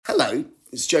Hello,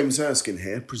 it's James Erskine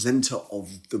here, presenter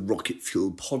of the Rocket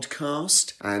Fuel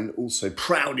podcast and also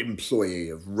proud employee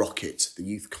of Rocket, the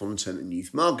youth content and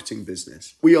youth marketing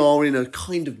business. We are in a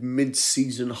kind of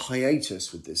mid-season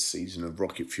hiatus with this season of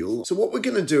Rocket Fuel. So what we're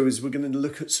going to do is we're going to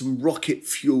look at some Rocket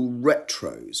Fuel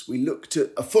retros. We looked at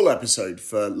a full episode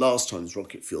for last time's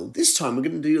Rocket Fuel. This time we're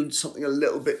going to do something a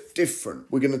little bit different.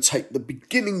 We're going to take the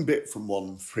beginning bit from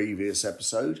one previous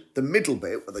episode, the middle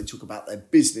bit where they talk about their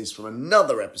business from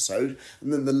another episode,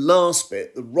 and then the last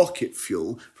bit, the Rocket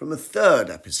Fuel, from a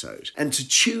third episode. And to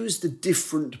choose the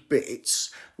different bits,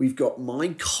 we've got my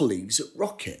colleagues at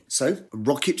Rocket. So, a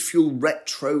Rocket Fuel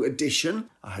Retro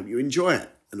Edition. I hope you enjoy it.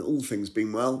 And all things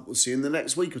being well, we'll see you in the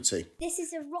next week or two. This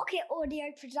is a Rocket Audio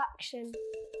production.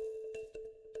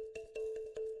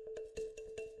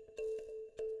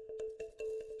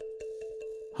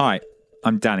 Hi,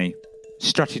 I'm Danny,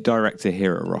 Strategy Director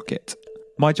here at Rocket.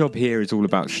 My job here is all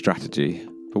about strategy.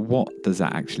 But what does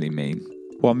that actually mean?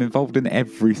 Well, I'm involved in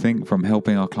everything from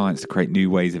helping our clients to create new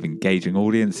ways of engaging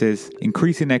audiences,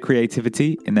 increasing their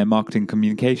creativity in their marketing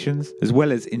communications, as well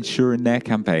as ensuring their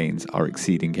campaigns are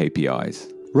exceeding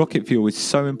KPIs. Rocket Fuel is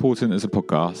so important as a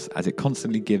podcast as it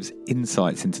constantly gives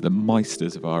insights into the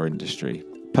meisters of our industry.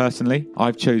 Personally,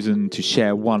 I've chosen to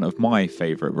share one of my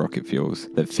favourite Rocket Fuels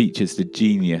that features the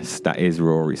genius that is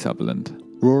Rory Sutherland.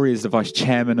 Rory is the Vice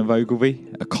Chairman of Ogilvy,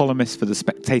 a columnist for The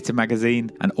Spectator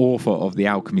magazine, and author of the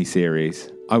Alchemy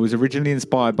series. I was originally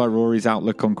inspired by Rory's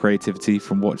outlook on creativity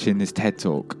from watching his TED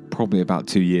Talk, probably about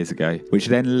 2 years ago, which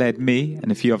then led me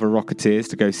and a few other Rocketeers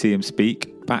to go see him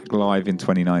speak back live in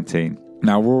 2019.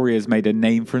 Now, Rory has made a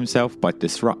name for himself by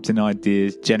disrupting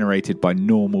ideas generated by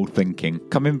normal thinking.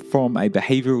 Coming from a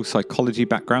behavioural psychology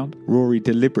background, Rory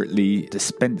deliberately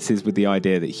dispenses with the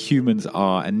idea that humans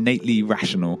are innately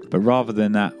rational, but rather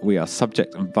than that, we are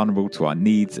subject and vulnerable to our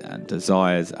needs and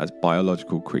desires as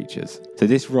biological creatures. So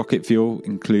this Rocket Fuel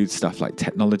includes stuff like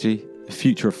technology, the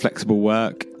future of flexible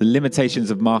work, the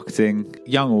limitations of marketing,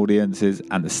 young audiences,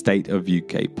 and the state of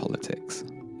UK politics.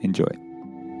 Enjoy.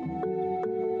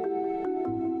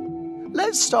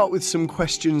 Let's start with some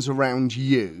questions around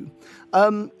you.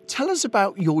 Tell us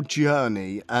about your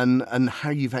journey and how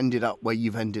you've ended up where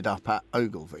you've ended up at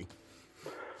Ogilvy.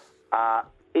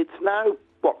 It's now,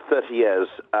 30 years,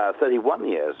 31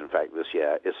 years, in fact, this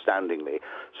year, astoundingly.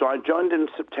 So I joined in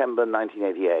September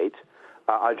 1988.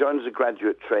 I joined as a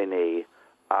graduate trainee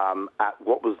at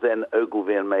what was then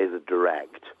Ogilvy and Mather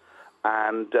Direct.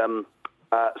 And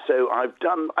so I've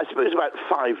done, I suppose, about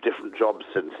 5 different jobs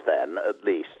since then, at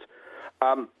least.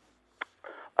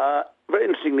 Very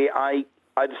interestingly, I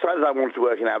decided I wanted to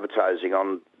work in advertising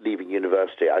on leaving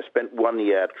university. I spent 1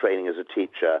 year training as a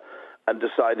teacher and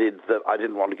decided that I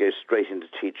didn't want to go straight into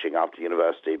teaching after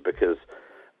university because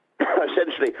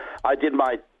essentially I did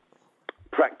my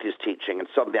practice teaching and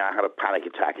suddenly I had a panic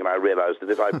attack and I realized that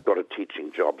if I'd got a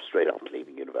teaching job straight after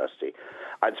leaving university,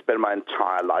 I'd spend my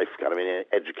entire life kind of in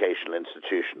educational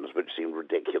institutions, which seemed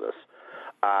ridiculous.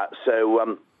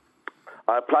 So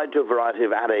I applied to a variety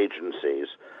of ad agencies,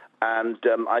 and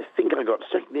I think I got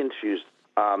second interviews,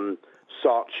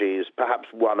 Saatchi's, perhaps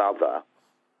one other.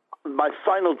 My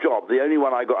final job, the only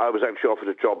one I was actually offered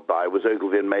a job by, was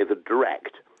Ogilvy and Mather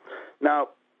Direct. Now,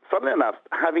 funnily enough,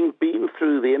 having been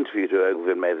through the interview to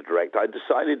Ogilvy and Mather Direct, I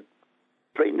decided,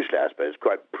 strangely I suppose,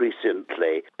 quite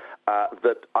presciently,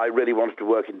 that I really wanted to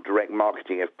work in direct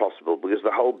marketing if possible, because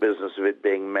the whole business of it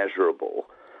being measurable,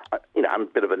 I'm a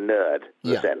bit of a nerd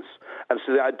in a sense. And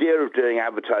so the idea of doing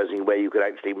advertising where you could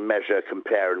actually measure,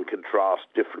 compare, and contrast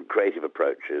different creative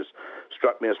approaches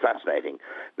struck me as fascinating.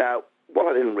 Now, what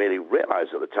I didn't really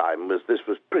realize at the time was this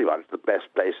was pretty much the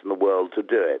best place in the world to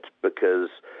do it, because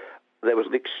there was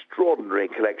an extraordinary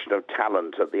collection of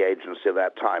talent at the agency at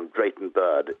that time, Drayton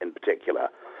Bird in particular.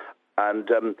 And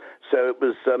so it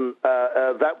was,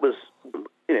 that was,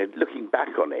 looking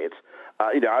back on it,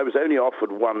 I was only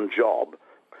offered one job,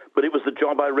 but it was the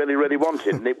job I really, really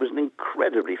wanted, and it was an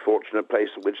incredibly fortunate place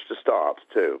at which to start,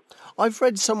 too. I've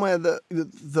read somewhere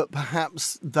that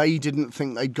perhaps they didn't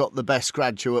think they'd got the best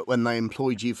graduate when they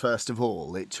employed you first of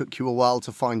all. It took you a while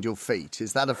to find your feet.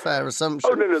 Is that a fair assumption?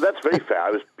 Oh, no, that's very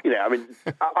fair.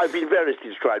 I've been variously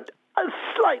described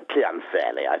slightly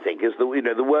unfairly, I think, as the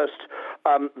worst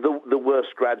the worst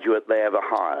graduate they ever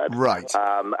hired. Right.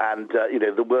 And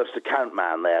the worst account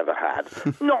man they ever had.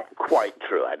 Not quite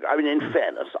true. I mean, in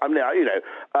fairness,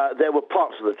 there were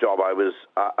parts of the job I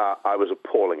was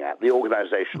appalling at. The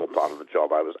organisational part of the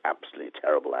job I was absolutely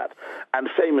terrible at. And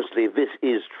famously, this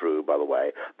is true, by the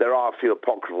way. There are a few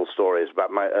apocryphal stories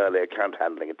about my early account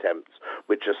handling attempts,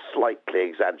 which are slightly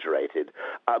exaggerated.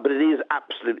 But it is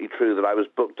absolutely true that I was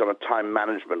booked on a time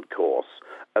management course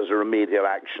as a remedial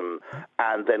action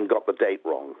and then got the date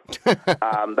wrong.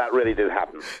 That really did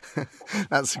happen.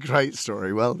 That's a great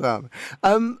story. Well done.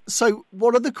 So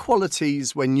what are the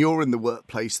qualities when you're in the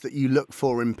workplace that you look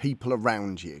for in people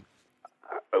around you?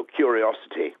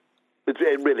 Curiosity.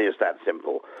 It really is that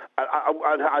simple.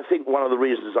 I think one of the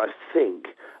reasons I think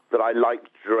that I liked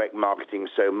direct marketing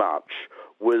so much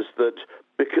was that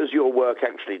because your work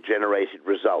actually generated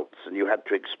results and you had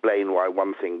to explain why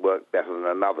one thing worked better than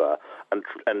another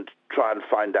and try and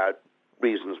find out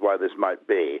reasons why this might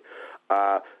be.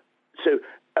 So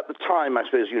at the time, I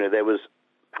suppose, there was,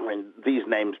 these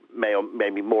names may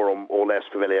be more or less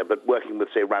familiar, but working with,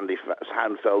 say, Randy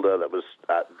Houndfelder, that was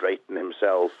Drayton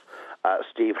himself,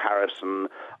 Steve Harrison.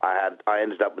 I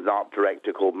ended up with an art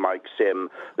director called Mike Sim.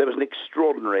 There was an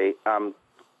extraordinary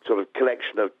sort of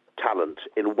collection of talent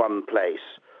in one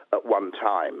place at one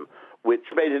time, which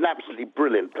made it an absolutely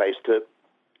brilliant place to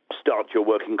start your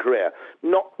working career.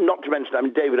 Not to mention,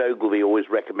 David Ogilvy always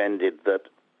recommended that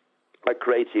a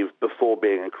creative, before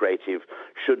being a creative,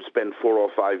 should spend 4 or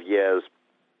 5 years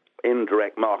in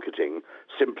direct marketing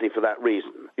simply for that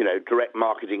reason. Direct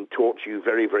marketing taught you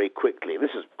very, very quickly.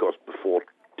 This is, of course, before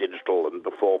digital and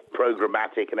before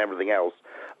programmatic and everything else.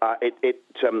 It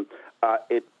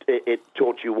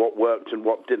taught you what worked and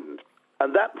what didn't.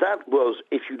 And that was,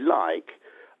 if you like,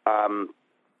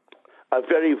 a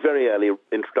very, very early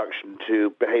introduction to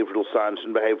behavioral science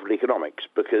and behavioral economics,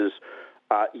 because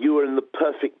you were in the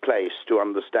perfect place to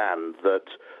understand that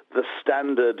the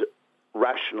standard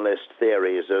rationalist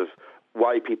theories of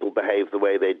why people behave the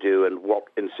way they do and what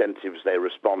incentives they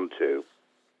respond to.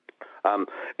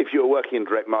 If you were working in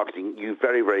direct marketing, you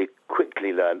very, very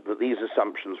quickly learned that these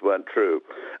assumptions weren't true.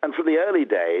 And for the early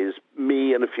days,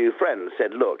 me and a few friends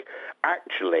said, look,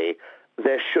 actually,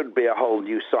 there should be a whole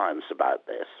new science about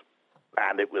this.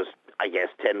 And it was, I guess,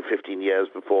 10, 15 years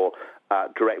before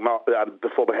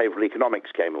before behavioral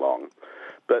economics came along.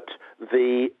 But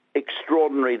the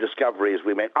extraordinary discoveries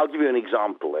we made, I'll give you an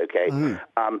example, okay?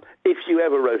 If you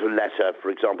ever wrote a letter, for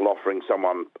example, offering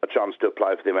someone a chance to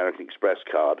apply for the American Express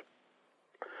card,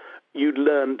 you'd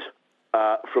learned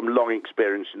from long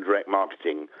experience in direct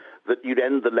marketing that you'd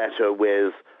end the letter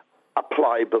with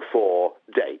apply before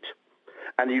date.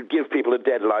 And you'd give people a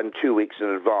deadline 2 weeks in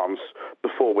advance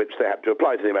before which they had to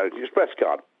apply to the American Express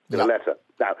card in a letter.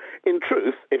 Now, in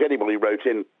truth, if anybody wrote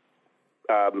in,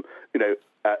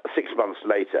 6 months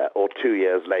later or 2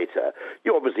 years later,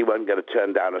 you obviously weren't going to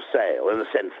turn down a sale. In a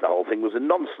sense, the whole thing was a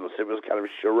nonsense. It was kind of a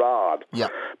charade. Yeah.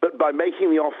 But by making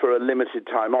the offer a limited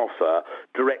time offer,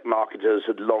 direct marketers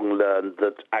had long learned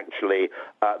that actually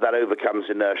that overcomes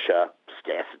inertia,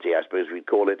 scarcity, I suppose we'd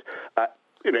call it.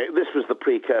 This was the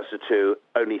precursor to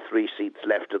only 3 seats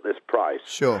left at this price.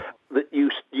 Sure. That you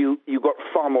got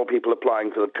far more people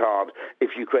applying for the card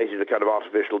if you created a kind of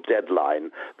artificial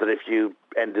deadline than if you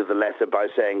ended the letter by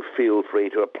saying feel free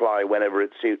to apply whenever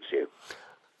it suits you.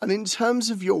 And in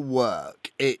terms of your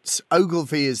work, it's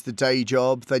Ogilvy is the day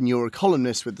job, then you're a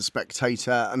columnist with The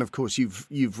Spectator, and of course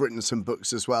you've written some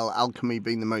books as well, Alchemy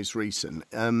being the most recent.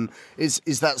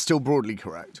 Is that still broadly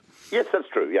correct? Yes, that's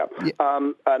true, yeah. I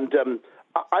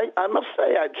must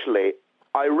say, actually,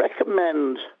 I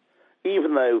recommend,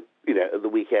 even though, at the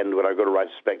weekend when I've got to write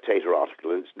a Spectator article,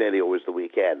 and it's nearly always the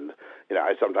weekend,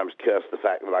 I sometimes curse the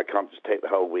fact that I can't just take the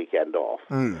whole weekend off.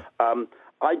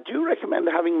 I do recommend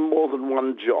having more than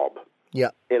one job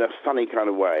in a funny kind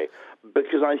of way,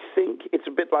 because I think it's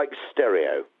a bit like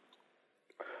stereo.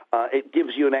 It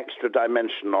gives you an extra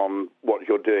dimension on what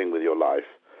you're doing with your life.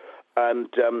 And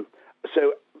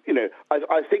so,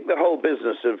 I think the whole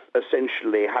business of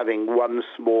essentially having one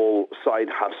small side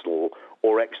hustle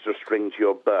or extra string to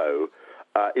your bow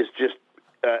is just,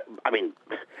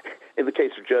 in the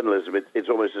case of journalism, it's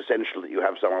almost essential that you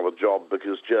have some other job,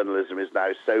 because journalism is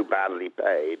now so badly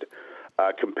paid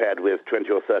compared with 20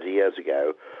 or 30 years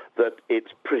ago that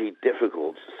it's pretty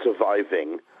difficult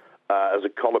surviving as a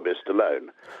columnist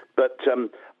alone. But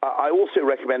I also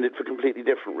recommend it for completely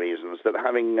different reasons, that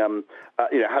having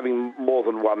more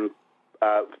than one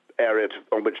area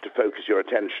on which to focus your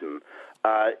attention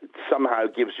somehow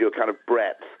gives you a kind of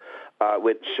breadth,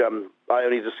 which I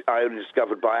only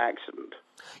discovered by accident.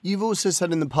 You've also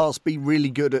said in the past, be really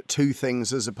good at two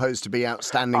things as opposed to be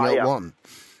outstanding at one.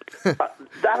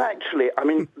 That actually, I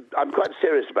mean, I'm quite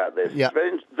serious about this. Yeah.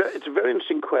 It's a very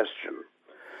interesting question.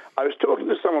 I was talking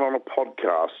to someone on a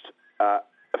podcast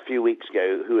a few weeks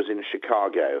ago who was in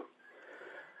Chicago.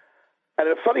 And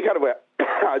in a funny kind of way,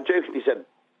 I jokingly said,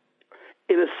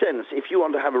 in a sense, if you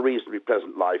want to have a reasonably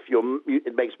pleasant life,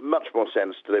 it makes much more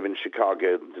sense to live in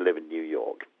Chicago than to live in New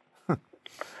York.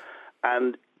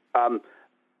 And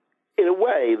in a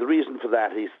way, the reason for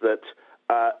that is that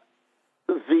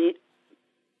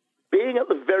being at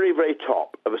the very, very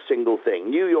top of a single thing,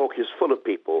 New York is full of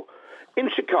people. In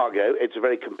Chicago, it's a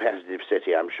very competitive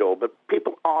city, I'm sure, but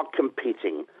people are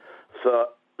competing for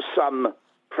some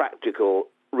practical,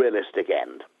 realistic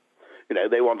end.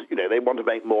 They want to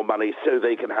make more money so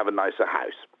they can have a nicer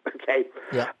house. Okay?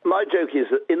 Yeah. My joke is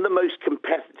that in the most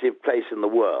competitive place in the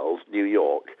world, New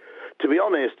York, to be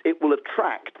honest, it will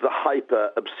attract the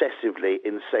hyper-obsessively,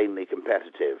 insanely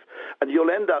competitive. And you'll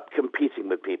end up competing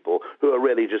with people who are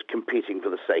really just competing for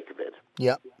the sake of it.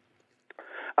 Yeah.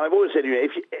 And I've always said,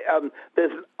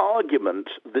 there's an argument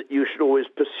that you should always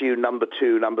pursue number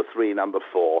 2, number 3, number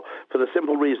 4, for the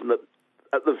simple reason that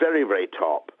at the very, very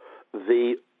top,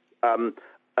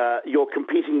 you're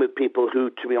competing with people who,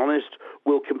 to be honest,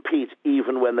 will compete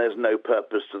even when there's no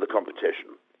purpose to the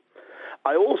competition.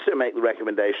 I also make the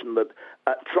recommendation that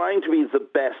trying to be the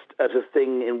best at a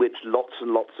thing in which lots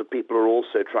and lots of people are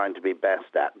also trying to be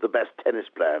best at, the best tennis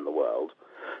player in the world,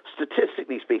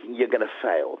 statistically speaking, you're going to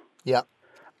fail. Yeah.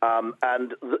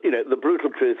 And the brutal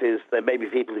truth is there may be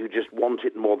people who just want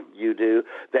it more than you do.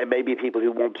 There may be people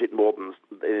who want it more than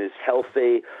is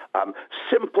healthy.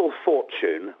 Simple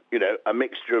fortune, a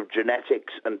mixture of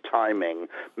genetics and timing,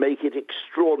 make it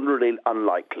extraordinarily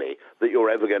unlikely that you're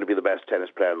ever going to be the best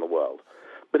tennis player in the world.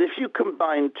 But if you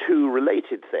combine two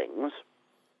related things,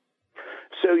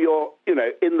 so you're,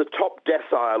 in the top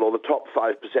decile or the top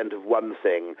 5% of one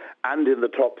thing and in the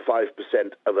top 5%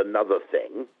 of another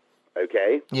thing,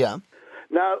 okay? Yeah.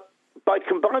 Now, by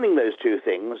combining those two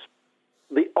things,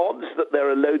 the odds that there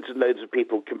are loads and loads of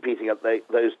people competing at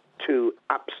those two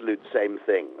absolute same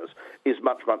things is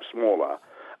much, much smaller.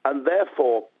 And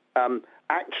therefore,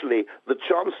 actually, the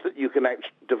chance that you can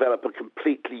actually develop a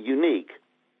completely unique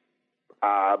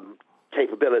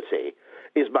capability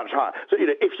is much higher. So,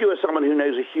 if you are someone who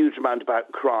knows a huge amount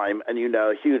about crime and you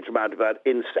know a huge amount about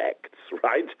insects,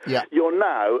 right? Yeah. You're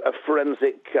now a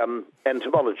forensic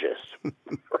entomologist,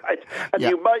 right? And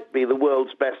you might be the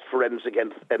world's best forensic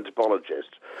entomologist.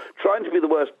 Trying to be the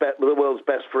world's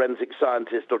best forensic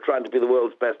scientist or trying to be the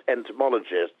world's best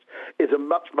entomologist is a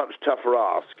much, much tougher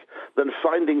ask than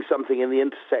finding something in the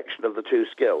intersection of the two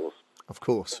skills. Of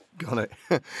course. Got it.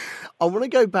 I want to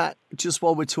go back, just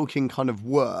while we're talking kind of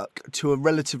work, to a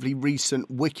relatively recent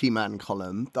Wikiman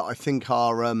column that I think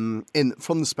are from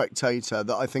The Spectator,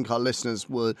 that I think our listeners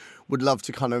would love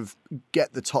to kind of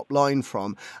get the top line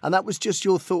from. And that was just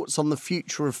your thoughts on the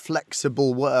future of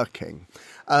flexible working.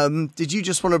 Did you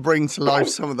just want to bring to life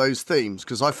some of those themes?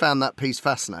 Because I found that piece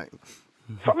fascinating.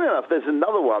 Funnily enough, there's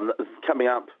another one that's coming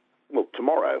up,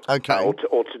 tomorrow. Okay.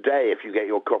 Or today, if you get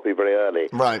your copy very early.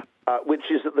 Right. Which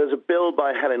is that there's a bill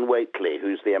by Helen Whately,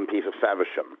 who's the MP for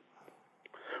Faversham,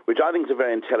 which I think is a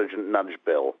very intelligent nudge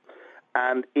bill.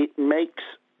 And it makes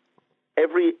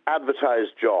every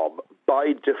advertised job,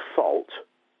 by default,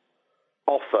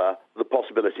 offer the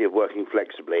possibility of working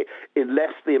flexibly,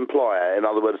 unless the employer, in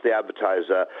other words, the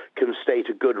advertiser, can state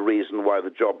a good reason why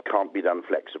the job can't be done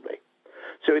flexibly.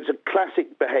 So it's a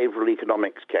classic behavioral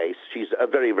economics case. She's a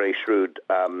very, very shrewd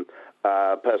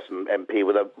person, MP,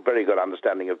 with a very good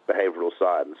understanding of behavioral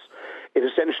science. It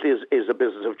essentially is a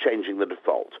business of changing the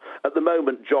default. At the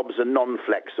moment, jobs are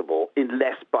non-flexible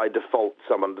unless by default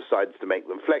someone decides to make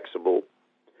them flexible.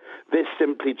 This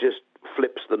simply just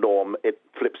flips the norm. It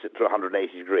flips it to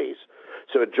 180 degrees.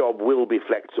 So a job will be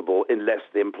flexible unless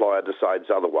the employer decides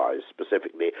otherwise,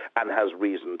 specifically, and has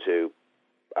reason to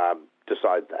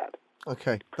decide that.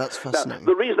 Okay, that's fascinating.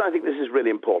 Now, the reason I think this is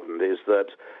really important is that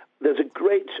there's a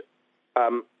great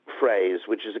phrase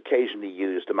which is occasionally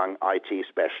used among IT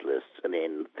specialists and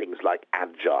in things like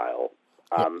agile.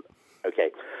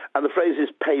 Okay, and the phrase is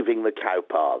paving the cow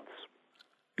paths.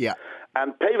 Yeah.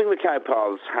 And paving the cow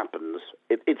paths happens,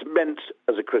 it's meant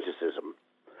as a criticism,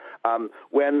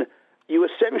 when you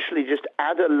essentially just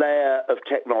add a layer of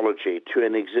technology to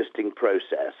an existing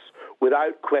process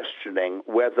without questioning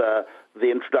whether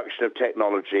the introduction of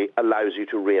technology allows you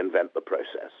to reinvent the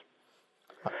process.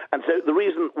 And so the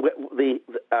reason,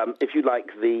 if you like,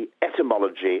 the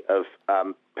etymology of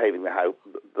paving the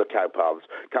cow paths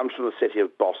comes from the city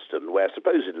of Boston, where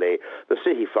supposedly the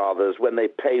city fathers, when they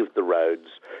paved the roads,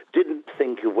 didn't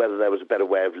think of whether there was a better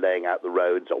way of laying out the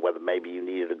roads or whether maybe you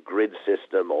needed a grid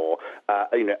system or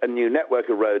a new network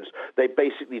of roads. They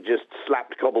basically just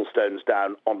slapped cobblestones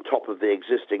down on top of the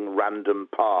existing random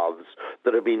paths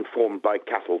that have been formed by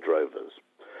cattle drovers.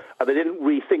 And they didn't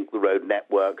rethink the road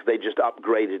network. They just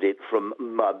upgraded it from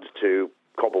mud to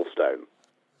cobblestone.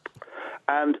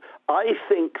 And I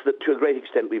think that to a great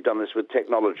extent we've done this with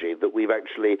technology, that we've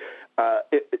actually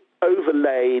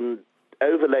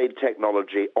overlaid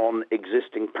technology on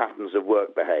existing patterns of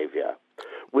work behavior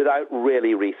without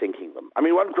really rethinking them. I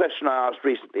mean, one question I asked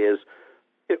recently is,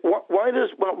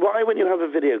 why when you have a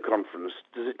video conference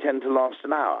does it tend to last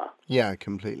an hour? Yeah,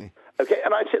 completely. Okay,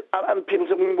 and I said, and people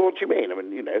said, well, what do you mean? I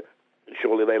mean,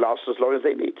 surely they last as long as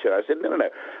they need to. I said, no.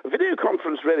 A video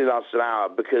conference really lasts an hour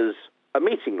because a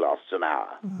meeting lasts an hour.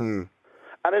 Mm-hmm.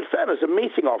 And in fairness, a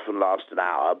meeting often lasts an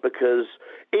hour because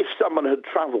if someone had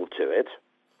travelled to it,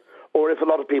 or if a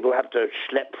lot of people had to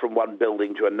schlep from one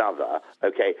building to another,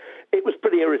 okay, it was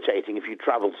pretty irritating if you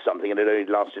travelled to something and it only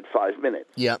lasted 5 minutes.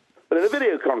 Yeah. But in a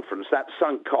video conference, that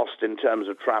sunk cost in terms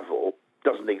of travel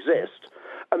doesn't exist.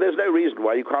 And there's no reason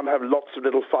why you can't have lots of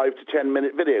little 5 to 10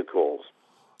 minute video calls.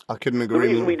 I couldn't agree more. The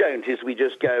reason more. we don't is we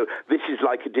just go, this is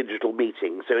like a digital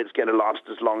meeting, so it's going to last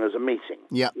as long as a meeting.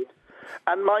 Yeah.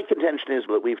 And my contention is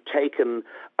that we've taken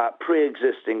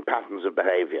pre-existing patterns of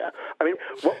behaviour. I mean,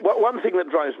 one thing that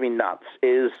drives me nuts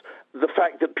is the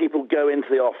fact that people go into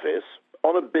the office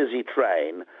on a busy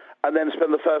train and then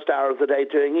spend the first hour of the day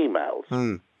doing emails.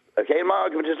 Mm. Okay, and my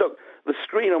argument is, look, the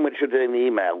screen on which you're doing the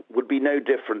email would be no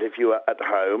different if you were at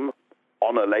home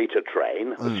on a later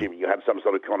train, assuming you had some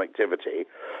sort of connectivity.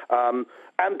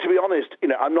 And to be honest,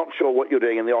 I'm not sure what you're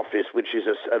doing in the office, which is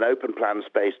an open plan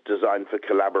space designed for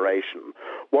collaboration.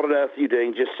 What on earth are you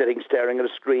doing just sitting staring at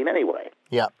a screen anyway?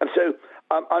 Yeah. And so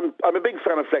I'm a big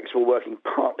fan of flexible working,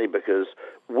 partly because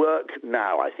work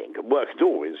now, I think, work has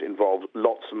always involved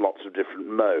lots and lots of different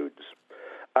modes.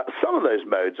 Some of those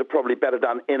modes are probably better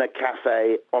done in a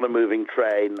cafe, on a moving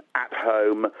train, at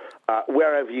home,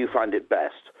 wherever you find it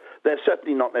best. They're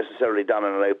certainly not necessarily done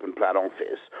in an open-plan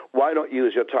office. Why not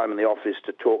use your time in the office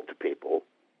to talk to people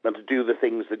and to do the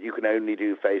things that you can only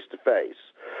do face-to-face,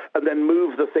 and then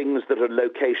move the things that are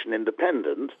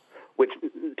location-independent, which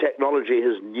technology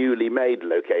has newly made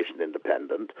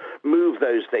location-independent, move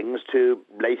those things to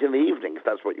late in the evening, if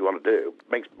that's what you want to do.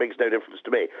 Makes no difference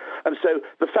to me. And so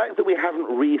the fact that we haven't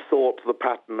rethought the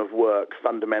pattern of work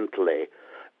fundamentally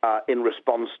in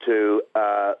response to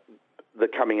the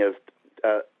coming of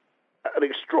an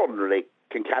extraordinary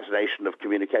concatenation of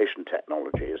communication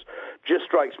technologies just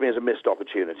strikes me as a missed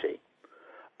opportunity.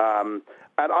 And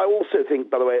I also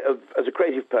think, by the way, as a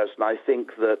creative person, I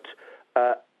think that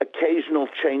occasional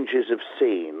changes of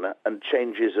scene and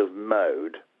changes of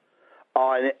mode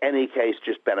are, in any case,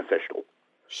 just beneficial.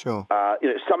 Sure.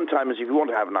 Sometimes if you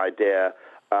want to have an idea,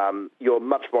 you're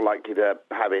much more likely to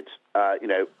have it,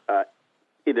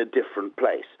 in a different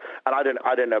place. And I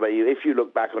don't know about you. If you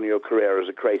look back on your career as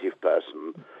a creative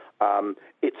person,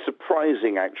 it's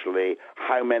surprising, actually,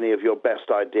 how many of your best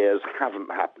ideas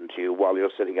haven't happened to you while you're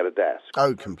sitting at a desk.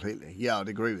 Oh, completely. Yeah, I'd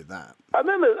agree with that. And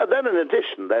then in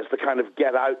addition, there's the kind of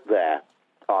get out there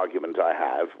argument I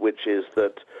have, which is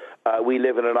that we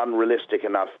live in an unrealistic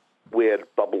enough weird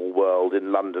bubble world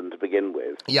in London to begin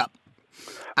with. Yeah.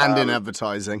 And in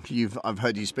advertising, I've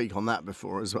heard you speak on that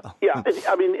before as well. Yeah,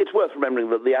 I mean, it's worth remembering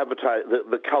that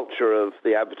the culture of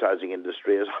the advertising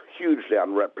industry is hugely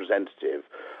unrepresentative.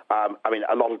 I mean,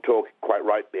 a lot of talk, quite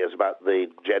rightly, is about the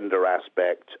gender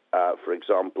aspect, for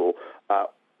example,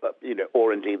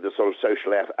 or indeed the sort of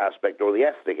social aspect or the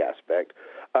ethnic aspect.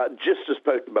 Just as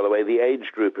potent, by the way, the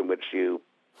age group in which you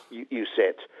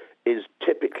sit is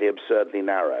typically absurdly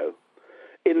narrow.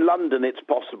 In London, it's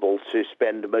possible to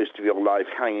spend most of your life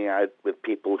hanging out with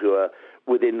people who are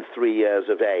within 3 years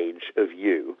of age of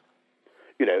you.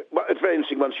 It's very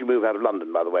interesting once you move out of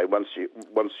London, by the way. Once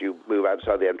you move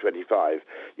outside the M25,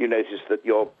 you notice that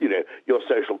your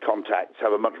social contacts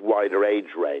have a much wider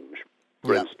age range,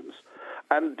 for instance.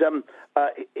 And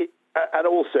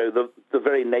also the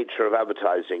very nature of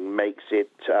advertising makes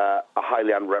it a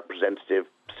highly unrepresentative,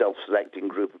 self-selecting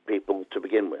group of people to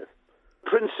begin with.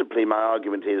 Principally, my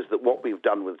argument is that what we've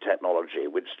done with technology,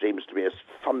 which seems to be a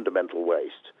fundamental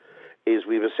waste, is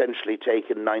we've essentially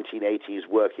taken 1980s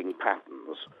working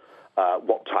patterns,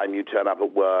 what time you turn up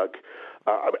at work.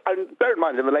 And bear in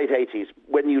mind, in the late 80s,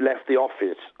 when you left the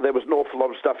office, there was an awful lot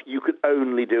of stuff you could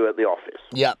only do at the office.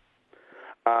 Yeah.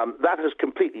 That has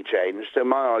completely changed. So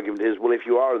my argument is, well, if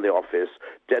you are in the office,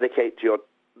 dedicate your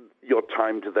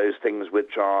time to those things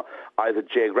which are either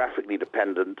geographically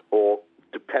dependent or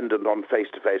dependent on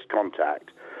face-to-face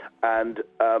contact, and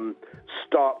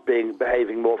start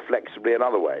behaving more flexibly in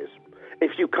other ways.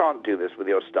 If you can't do this with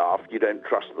your staff, you don't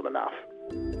trust them enough.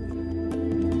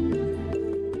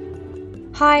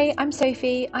 Hi, I'm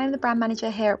Sophie. I'm the brand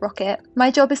manager here at Rocket. My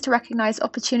job is to recognise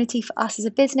opportunity for us as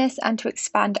a business and to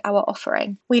expand our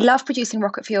offering. We love producing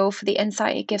Rocket Fuel for the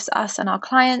insight it gives us and our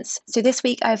clients. So this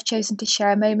week I've chosen to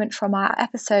share a moment from our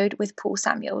episode with Paul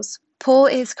Samuels. Paul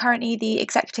is currently the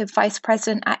Executive Vice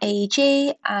President at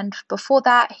AEG, and before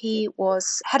that he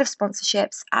was Head of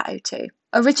Sponsorships at O2.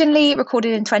 Originally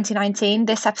recorded in 2019,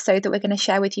 this episode that we're going to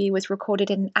share with you was recorded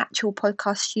in an actual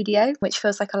podcast studio, which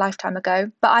feels like a lifetime ago.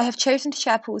 But I have chosen to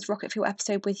share Paul's Rocket Fuel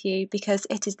episode with you because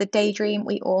it is the daydream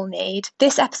we all need.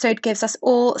 This episode gives us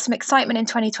all some excitement in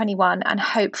 2021 and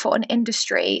hope for an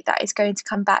industry that is going to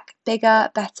come back bigger,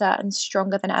 better and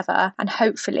stronger than ever, and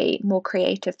hopefully more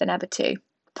creative than ever too.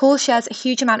 Paul shares a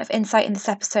huge amount of insight in this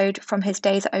episode from his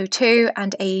days at O2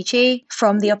 and AEG,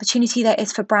 from the opportunity there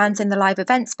is for brands in the live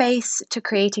event space to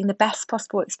creating the best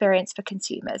possible experience for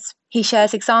consumers. He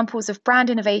shares examples of brand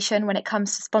innovation when it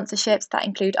comes to sponsorships that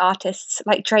include artists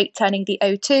like Drake turning the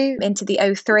O2 into the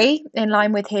O3 in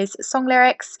line with his song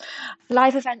lyrics.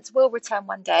 Live events will return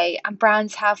one day and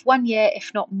brands have 1 year,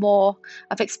 if not more,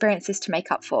 of experiences to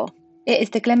make up for. It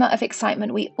is the glimmer of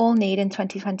excitement we all need in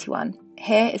 2021.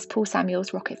 Here is Paul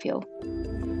Samuels' Rocket Fuel.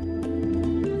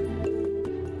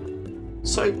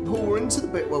 So, Paul, we're into the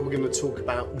bit where we're going to talk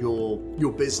about your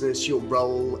business, your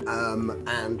role,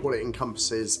 and what it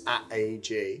encompasses at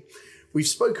AEG. We've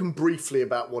spoken briefly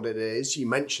about what it is. You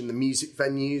mentioned the music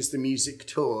venues, the music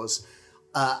tours,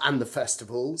 and the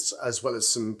festivals, as well as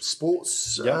some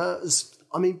sports.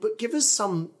 But give us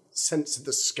some sense of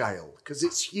the scale, because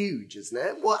it's huge, isn't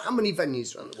it? How many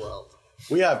venues around the world?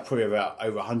 We have probably about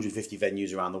over 150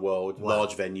 venues around the world,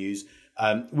 large venues.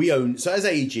 We own, so as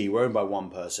AEG, we're owned by one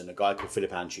person, a guy called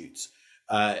Philip Anschutz.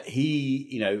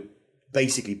 He,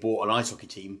 basically bought an ice hockey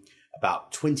team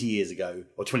about 20 years ago,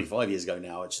 or 25 years ago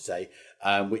now, I should say,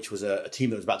 which was a team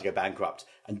that was about to go bankrupt,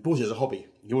 and bought it as a hobby.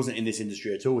 He wasn't in this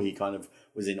industry at all. He kind of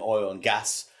was in oil and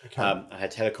gas, and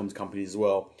had telecoms companies as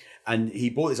well. And he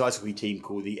bought this ice hockey team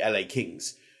called the LA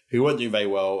Kings, who weren't doing very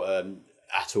well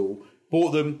at all.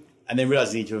 Bought them, and then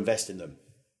realised they needed to invest in them.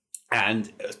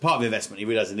 And as part of the investment, he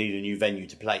realised they needed a new venue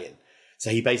to play in.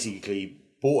 So he basically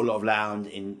bought a lot of land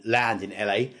in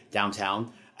LA,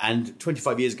 downtown. And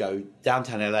 25 years ago,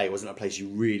 downtown LA wasn't a place you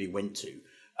really went to.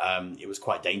 It was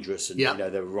quite dangerous, and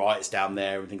there were riots down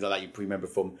there and things like that. You probably remember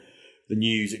from the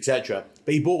news, etc.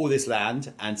 But he bought all this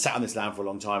land and sat on this land for a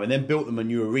long time, and then built them a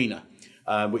new arena,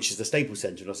 which is the Staples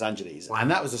Center in Los Angeles. Wow.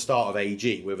 And that was the start of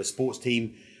AEG, with a sports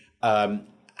team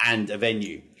and a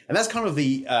venue. And that's kind of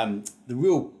the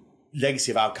real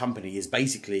legacy of our company, is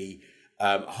basically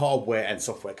hardware and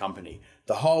software company.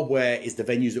 The hardware is the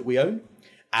venues that we own,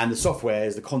 and the software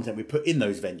is the content we put in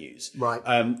those venues.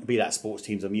 Right. Be that sports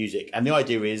teams or music. And the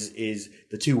idea is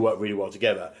the two work really well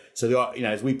together. So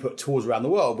as we put tours around the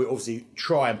world, we obviously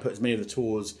try and put as many of the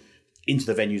tours into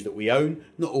the venues that we own.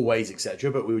 Not always, etc.,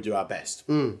 but we would do our best.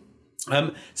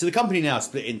 So the company now is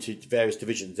split into various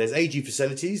divisions. There's AEG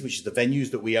Facilities, which is the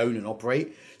venues that we own and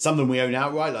operate. Some of them we own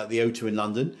outright, like the O2 in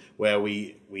London, where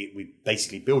we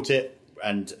basically built it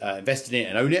and invested in it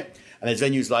and own it. And there's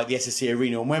venues like the SSE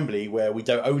Arena in Wembley, where we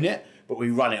don't own it, but we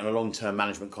run it on a long-term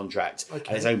management contract. Okay.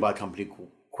 And it's owned by a company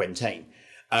called Quentain.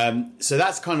 So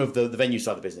that's kind of the venue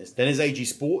side of the business. Then there's AEG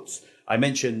Sports. I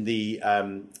mentioned the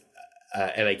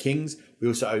LA Kings. We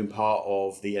also own part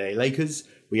of the LA Lakers.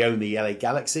 We own the LA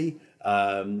Galaxy.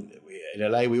 In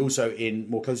LA, we also,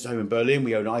 more close to home in Berlin,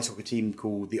 we own an ice hockey team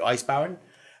called the Ice Baron.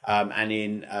 And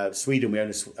in Sweden, we own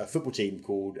a football team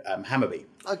called Hammarby.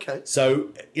 Okay. So,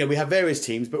 we have various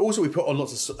teams, but also we put on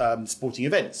lots of sporting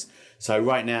events. So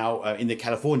right now, in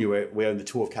California, we own the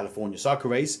Tour of California cycle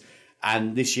race.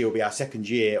 And this year will be our second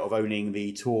year of owning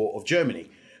the Tour of Germany.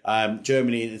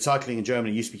 Cycling in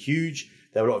Germany used to be huge.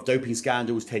 There were a lot of doping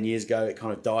scandals 10 years ago. It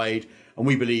kind of died. And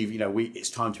we believe, it's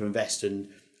time to invest and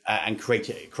create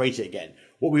it again.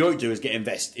 What we won't do is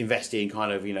invest in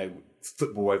kind of,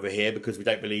 football over here, because we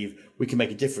don't believe we can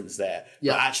make a difference there.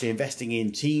 Yeah. But actually investing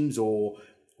in teams or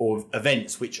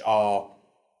events which are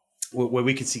where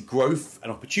we can see growth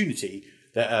and opportunity,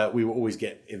 that we will always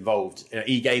get involved.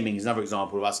 E-gaming is another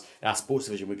example of us. In our sports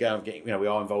division, we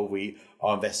are involved. We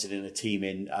are invested in a team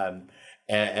in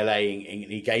LA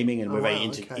in e-gaming, and we're very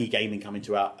into e-gaming coming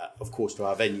to our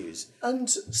venues. And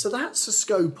so that's the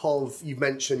scope of, you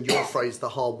mentioned your phrase, the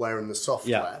hardware and the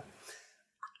software. Yeah.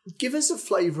 Give us a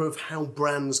flavour of how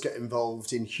brands get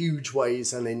involved in huge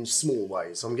ways and in small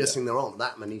ways. I'm guessing there aren't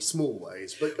that many small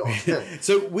ways, but go on.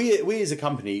 So we as a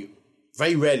company,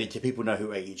 very rarely do people know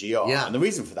who AEG are. Yeah. And the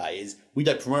reason for that is we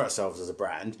don't promote ourselves as a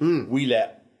brand. We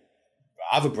let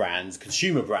other brands,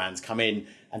 consumer brands, come in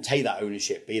and take that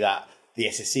ownership, be that the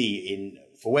SSE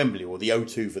for Wembley or the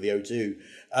O2 for the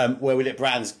O2, where we let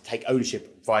brands take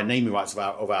ownership via naming rights of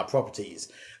our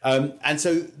properties. And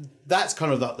so that's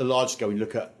kind of the large scale when you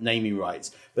look at naming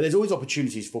rights. But there's always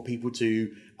opportunities for people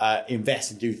to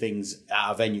invest and do things at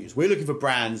our venues. We're looking for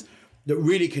brands that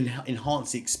really can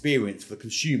enhance the experience for the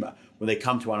consumer when they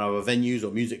come to one of our venues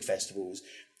or music festivals.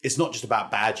 It's not just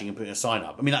about badging and putting a sign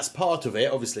up. I mean, that's part of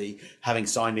it, obviously, having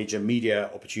signage and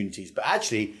media opportunities. But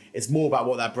actually, it's more about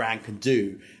what that brand can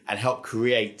do and help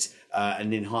create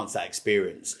and enhance that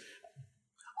experience.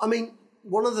 I mean,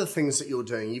 one of the things that you're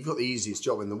doing, you've got the easiest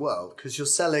job in the world because you're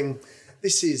selling.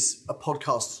 This is a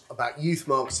podcast about youth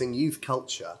marketing, youth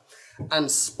culture,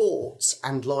 and sports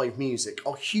and live music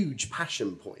are huge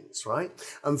passion points, right?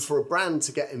 And for a brand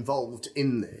to get involved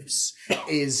in this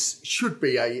should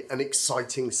be an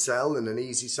exciting sell and an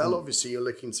easy sell. Obviously, you're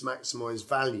looking to maximise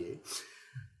value.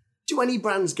 Do any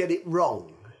brands get it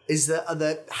wrong?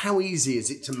 How easy is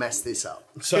it to mess this up?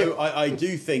 So I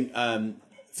do think,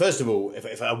 first of all,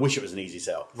 if I wish it was an easy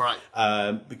sell, right?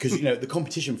 Because the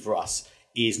competition for us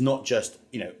is not just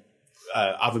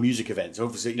other music events.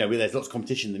 Obviously, there's lots of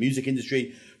competition in the music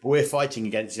industry, but we're fighting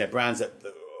against brands that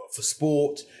for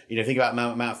sport. Think about the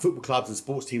amount of football clubs and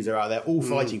sports teams that are out there, all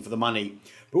fighting for the money,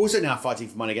 but also now fighting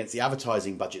for money against the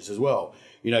advertising budgets as well.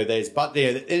 At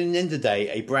the end of the day,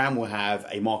 a brand will have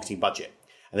a marketing budget,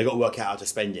 and they've got to work out how to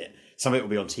spend it. Some of it will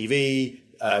be on TV.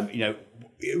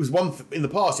 It was in the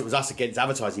past. It was us against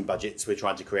advertising budgets we're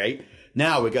trying to create.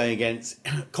 Now we're going against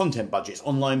content budgets,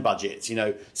 online budgets,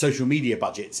 social media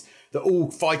budgets. They're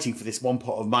all fighting for this one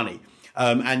pot of money.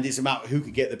 And it's about who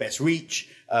could get the best reach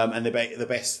and the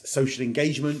best social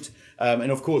engagement. And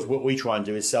of course, what we try and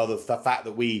do is sell the fact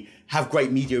that we have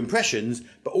great media impressions,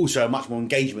 but also much more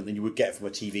engagement than you would get from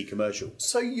a TV commercial.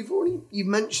 So you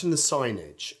mentioned the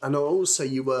signage, and also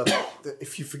you were,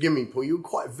 if you forgive me, Paul, you were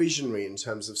quite visionary in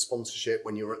terms of sponsorship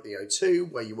when you were at the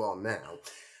O2, where you are now.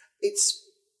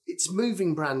 It's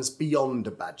moving brands beyond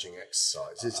a badging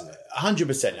exercise, isn't it?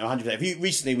 100%.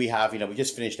 Recently we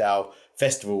just finished our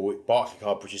festival with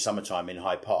Barclaycard British Summertime in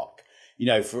Hyde Park.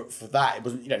 For that, it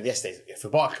wasn't, yesterday, for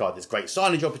Barclaycard, there's great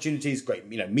signage opportunities, great,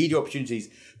 media opportunities,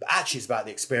 but actually it's about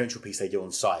the experiential piece they do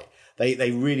on site.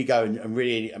 They really go and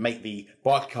really make the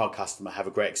Barclaycard customer have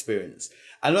a great experience.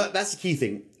 And that's the key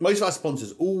thing. Most of our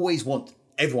sponsors always want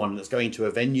everyone that's going to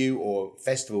a venue or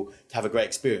festival to have a great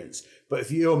experience. But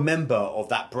if you're a member of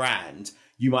that brand,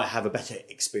 you might have a better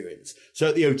experience. So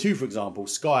at the O2, for example,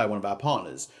 Sky, one of our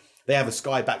partners, they have a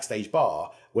Sky backstage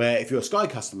bar where if you're a Sky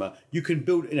customer, you can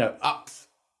build,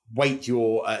 weight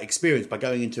your experience by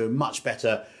going into a much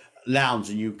better lounge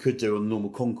than you could do on the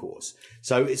normal concourse.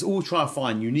 So it's all trying to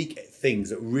find unique things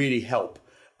that really help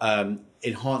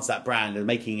enhance that brand and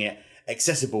making it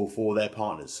accessible for their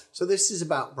partners. So this is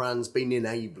about brands being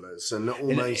enablers and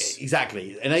almost...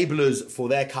 Exactly. Enablers for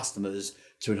their customers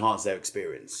to enhance their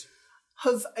experience.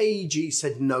 Have AEG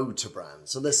said no to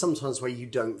brands? So there's sometimes where you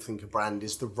don't think a brand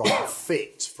is the right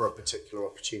fit for a particular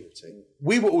opportunity.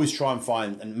 We will always try and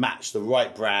find and match the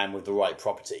right brand with the right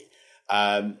property.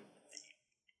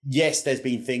 Yes, there's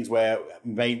been things where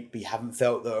maybe haven't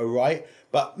felt that are right,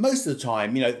 but most of the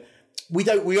time,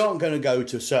 we aren't going to go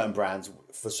to certain brands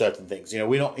for certain things.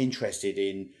 We're not interested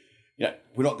in,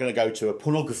 we're not going to go to a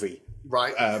pornography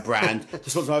brand to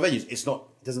sponsor our venues.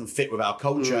 It doesn't fit with our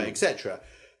culture, etc.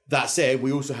 That said,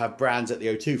 we also have brands at the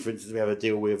O2. For instance, we have a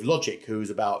deal with Logic, who's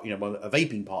about a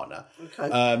vaping partner,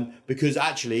 because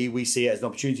actually we see it as an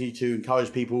opportunity to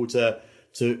encourage people to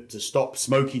stop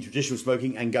smoking, traditional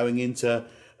smoking, and going into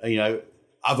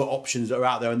other options that are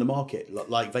out there in the market,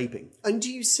 like vaping. And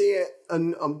do you see it,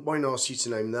 and I won't ask you to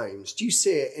name names, do you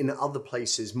see it in other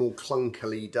places more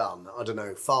clunkily done? I don't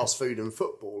know, fast food and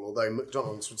football, although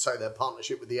McDonald's would say their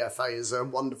partnership with the FA is a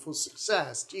wonderful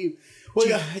success. Do you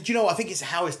know what? I think it's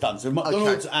how it's done. So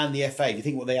McDonald's and the FA, do you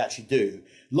think what they actually do?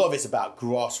 A lot of it's about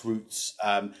grassroots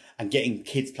and getting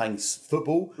kids playing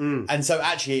football. And so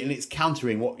actually, and it's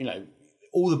countering what,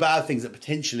 all the bad things that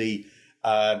potentially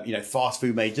fast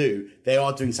food may do. They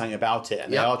are doing something about it,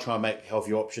 and they are trying to make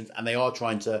healthier options, and they are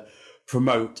trying to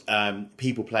promote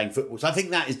people playing football. So I think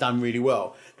that is done really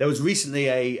well. There was recently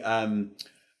a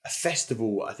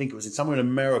festival, I think it was somewhere in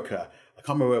America, I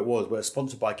can't remember where it was, but it was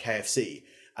sponsored by KFC,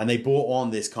 and they brought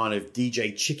on this kind of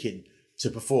DJ Chicken to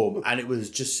perform, and it was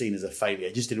just seen as a failure.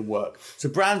 It just didn't work. So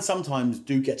brands sometimes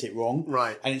do get it wrong.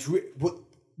 Right. And it's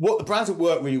what the brands that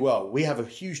work really well, we have a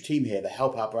huge team here that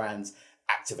help our brands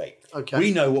activate. Okay.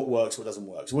 We know what works, what doesn't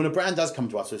work. So when a brand does come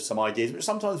to us with some ideas, which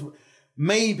sometimes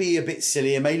may be a bit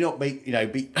silly and may not be,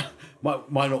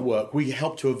 might not work, we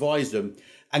help to advise them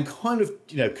and kind of,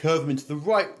 curve them into the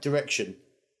right direction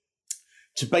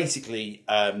to basically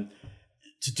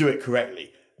to do it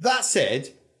correctly. That said,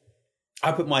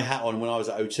 I put my hat on when I was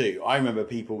at O2. I remember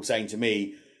people saying to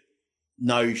me,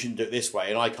 no, you shouldn't do it this way.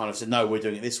 And I kind of said, no, we're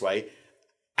doing it this way.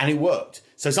 And it worked.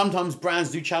 So sometimes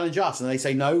brands do challenge us and they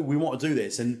say, no, we want to do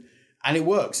this. And it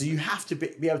works. So you have to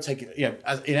be able to take it,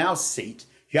 as in our seat,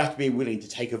 you have to be willing to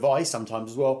take advice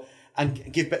sometimes as well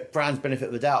and give brands benefit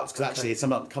of the doubt. Because actually, it's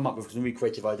sometimes come up with some really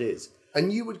creative ideas.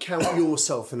 And you would count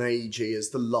yourself and AEG as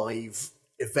the live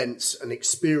events and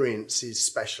experiences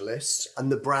specialist,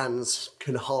 and the brands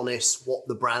can harness what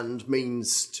the brand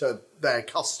means to their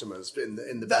customers in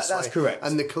the best way. That's correct.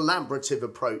 And the collaborative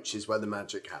approach is where the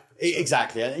magic happens.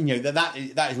 Exactly. And that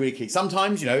is really key.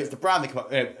 Sometimes, it's the brand that come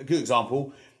up. A good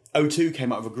example, O2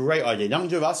 came up with a great idea. Nothing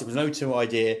to do with us. It was an O2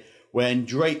 idea when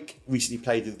Drake recently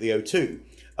played the O2.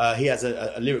 He has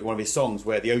a lyric in one of his songs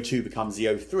where the O2 becomes the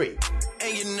O3.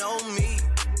 And you know me,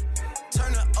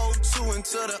 turn the O2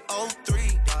 into the O3.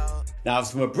 Now,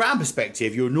 from a brand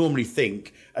perspective, you'll normally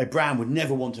think a brand would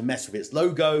never want to mess with its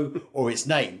logo or its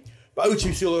name. But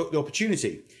O2 saw the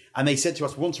opportunity. And they said to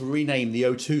us, we want to rename the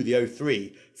O2 the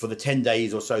O3 for the 10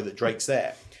 days or so that Drake's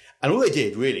there. And all they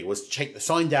did really was take the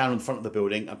sign down in front of the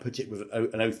building and put it with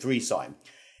an O3 sign.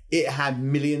 It had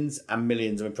millions and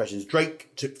millions of impressions.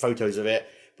 Drake took photos of it,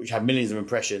 which had millions of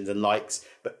impressions and likes.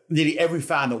 But nearly every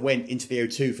fan that went into the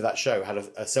O2 for that show had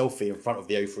a selfie in front of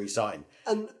the O3 sign.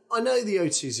 And I know the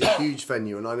O2 is a huge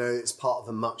venue, and I know it's part of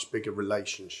a much bigger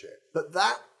relationship. But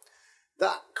that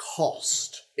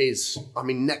cost is,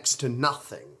 next to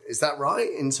nothing. Is that right?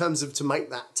 In terms of to make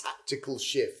that tactical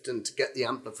shift and to get the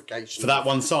amplification. For that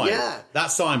one sign? Yeah. That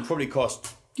sign probably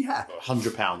cost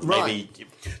 £100, maybe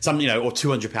some, or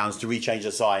 £200 to rechange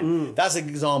the sign. That's an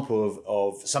example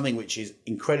of something which is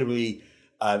incredibly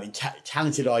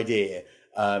talented idea.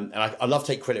 And I love to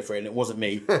take credit for it, and it wasn't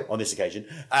me on this occasion.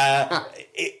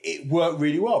 It worked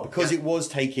really well because it was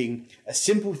taking a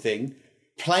simple thing,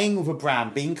 playing with a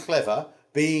brand, being clever,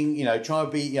 being, trying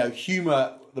to be,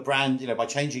 humour the brand, by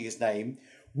changing its name,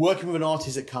 working with an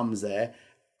artist that comes there,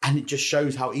 and it just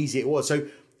shows how easy it was. So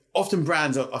often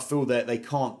brands, I feel that they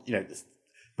can't,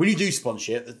 when you do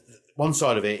sponsorship, one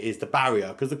side of it is the barrier,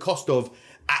 because the cost of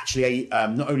actually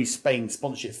not only paying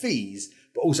sponsorship fees,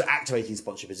 but also activating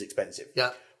sponsorship is expensive.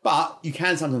 Yeah. But you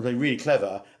can sometimes be really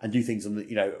clever and do things on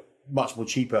the, much more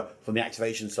cheaper from the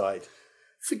activation side.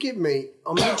 Forgive me,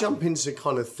 I'm going to jump into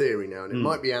kind of theory now, and it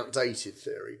might be outdated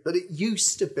theory, but it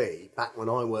used to be, back when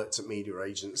I worked at media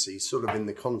agencies, sort of in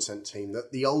the content team,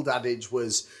 that the old adage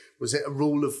was it a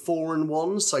rule of 4 and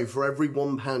 1? So for every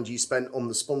 £1 you spent on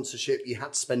the sponsorship, you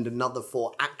had to spend another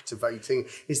 4 activating.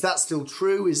 Is that still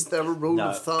true? Is there a rule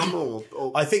of thumb?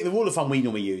 Or I think the rule of thumb we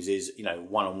normally use is,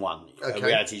 1-on-1. Okay.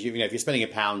 Reality is, if you're spending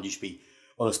 £1, you should be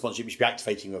on a sponsorship, you should be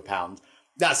activating with £1.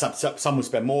 That's some will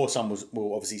spend more, some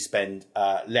will obviously spend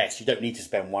less. You don't need to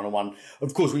spend 1-on-1.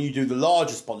 Of course, when you do the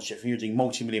larger sponsorships, when you're doing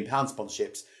multi-million pound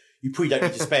sponsorships, you probably don't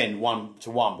need to spend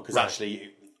 1-to-1 because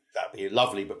actually that'd be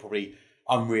lovely, but probably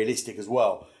unrealistic as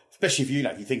well. Especially if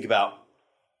you think about,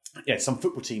 some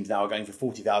football teams now are going for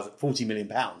 £40 million.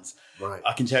 Right.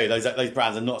 I can tell you those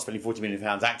brands are not spending £40 million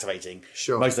activating.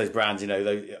 Sure. Most of those brands,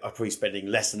 they are probably spending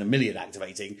less than $1 million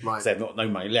activating because they have no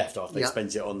money left after they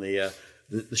spent it on the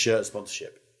shirt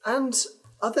sponsorship. And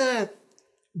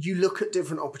you look at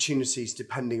different opportunities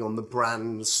depending on the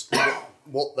brands,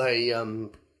 what they,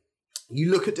 you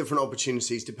look at different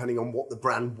opportunities depending on what the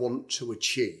brand want to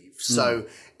achieve. So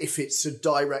if it's a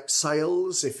direct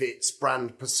sales, if it's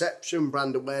brand perception,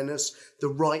 brand awareness, the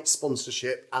right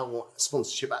sponsorship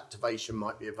activation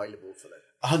might be available for them.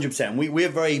 100%. We're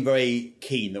very, very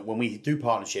keen that when we do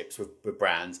partnerships with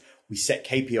brands, we set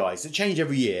KPIs that change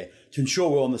every year to ensure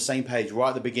we're on the same page right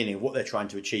at the beginning of what they're trying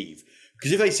to achieve.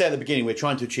 Because if they say at the beginning we're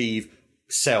trying to achieve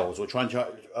sales or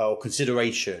or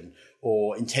consideration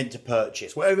or intent to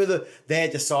purchase, whatever they're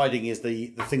deciding is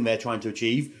the thing they're trying to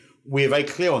achieve, we're very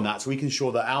clear on that, so we can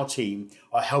ensure that our team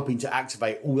are helping to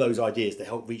activate all those ideas to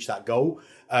help reach that goal.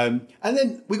 And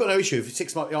then we've got no issue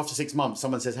if after 6 months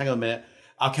someone says, hang on a minute,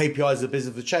 our KPIs of the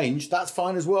business have changed, that's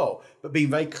fine as well. But being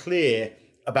very clear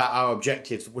about our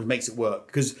objectives what makes it work.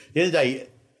 Because at the end of the day,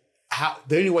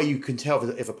 the only way you can tell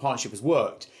if a partnership has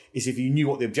worked is if you knew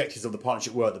what the objectives of the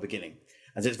partnership were at the beginning.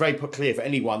 And so it's very clear for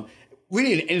anyone,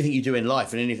 really anything you do in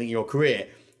life and anything in your career,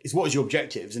 it's what is your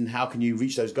objectives and how can you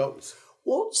reach those goals?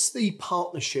 What's the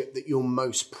partnership that you're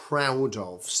most proud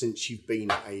of since you've been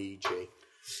at AEG?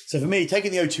 So for me,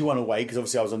 taking the O2 one away, because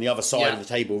obviously I was on the other side of the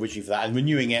table originally for that, and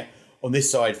renewing it on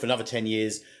this side for another 10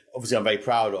 years, obviously I'm very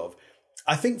proud of.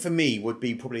 I think for me would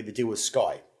be probably the deal with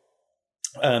Sky.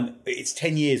 It's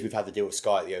 10 years we've had the deal with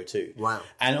Sky at the O2. Wow.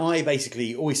 And I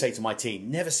basically always say to my team,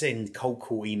 never send cold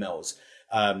call emails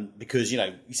because,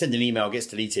 you send an email, it gets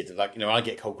deleted. Like, I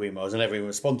get cold call emails and never even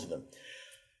respond to them.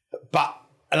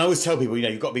 And I always tell people,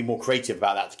 you've got to be more creative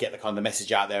about that to get the kind of the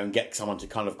message out there and get someone to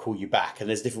kind of call you back. And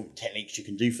there's different techniques you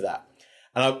can do for that.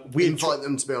 And we invite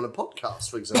them to be on a podcast,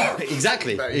 for example.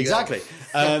 Exactly.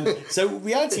 So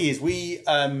reality is we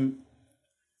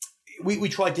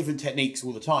try different techniques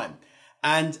all the time.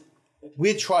 And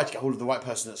we'd tried to get hold of the right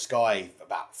person at Sky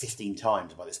about 15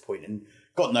 times by this point and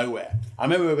got nowhere. I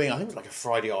remember I think it was like a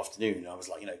Friday afternoon. And I was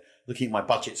like, looking at my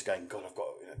budgets going, God,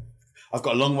 I've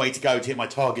got a long way to go to hit my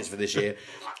targets for this year.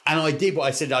 And I did what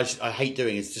I said I hate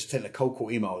doing, is just send a cold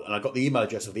call email. And I got the email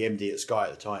address of the MD at Sky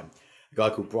at the time, a guy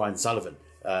called Brian Sullivan.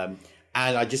 And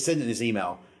I just sent him this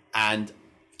email. And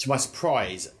to my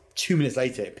surprise, 2 minutes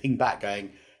later, it pinged back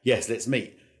going, yes, let's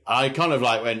meet. I kind of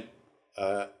like went,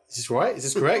 is this right? Is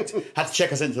this correct? Had to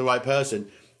check I sent to the right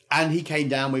person. And he came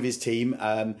down with his team.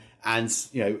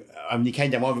 He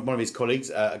came down with one of his colleagues,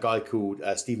 a guy called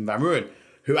Stephen Van Ruin,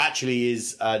 who actually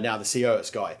is now the CEO at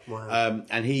Sky. Wow.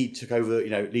 And he took over,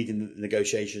 leading the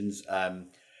negotiations.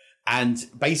 And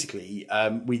basically,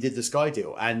 we did the Sky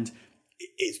deal. And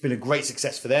it's been a great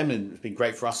success for them, and it's been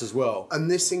great for us as well. And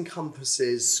this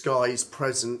encompasses Sky's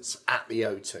presence at the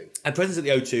O2. And presence at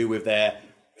the O2 with their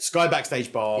Sky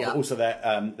backstage bar, but also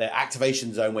their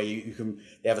activation zone where they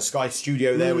have a Sky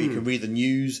studio there where you can read the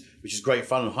news, which is great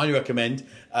fun and highly recommend.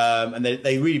 And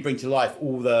they really bring to life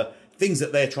all the things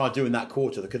that they're trying to do in that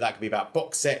quarter. That could be about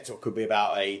box sets, or it could be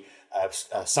about a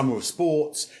summer of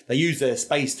sports. They use their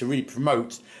space to really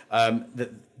promote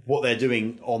what they're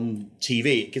doing on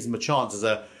TV. It gives them a chance as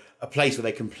a place where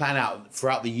they can plan out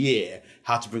throughout the year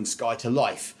how to bring Sky to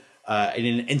life in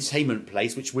an entertainment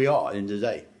place, which we are at the end of the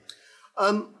day.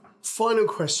 Final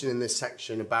question in this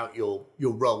section about your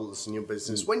roles and your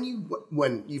business. When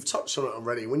you've touched on it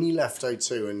already, when you left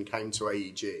O2 and came to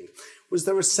AEG, was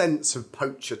there a sense of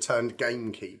poacher turned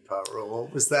gamekeeper, or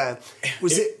was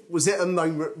it a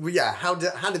moment? Yeah, how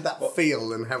did that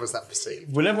feel, and how was that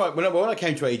perceived? When I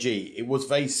came to AEG,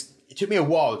 it took me a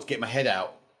while to get my head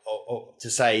out or to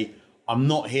say I'm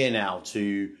not here now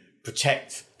to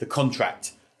protect the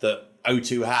contract that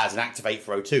O2 has and activate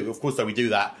for O2. Of course, though, we do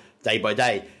that day by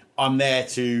day. I'm there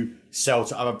to sell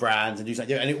to other brands and do something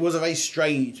different. And it was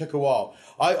it took a while.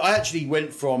 I actually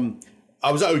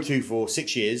I was at O2 for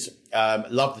 6 years,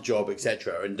 loved the job,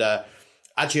 etc. And maybe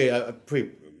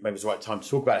it's the right time to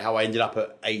talk about how I ended up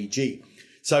at AEG.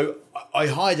 So I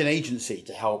hired an agency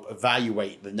to help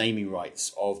evaluate the naming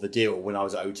rights of the deal when I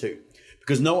was at O2.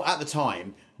 Because at the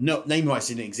time, naming rights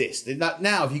didn't exist.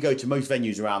 Now, if you go to most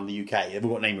venues around the UK, they've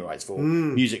all got naming rights for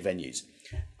music venues.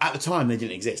 At the time, they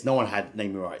didn't exist. No one had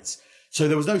naming rights. So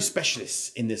there was no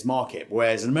specialists in this market,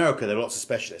 whereas in America, there were lots of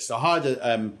specialists. So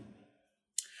I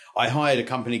hired a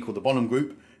company called the Bonham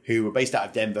Group, who were based out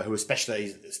of Denver, who were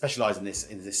specialised in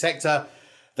this sector.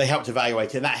 They helped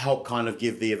evaluate it, and that helped kind of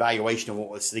give the evaluation of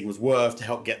what this thing was worth to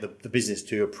help get the business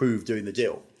to approve doing the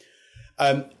deal.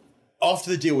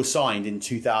 After the deal was signed in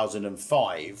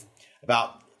 2005,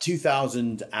 about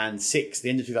 2006, the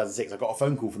end of 2006, I got a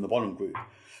phone call from the Bonham Group,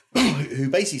 who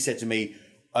basically said to me,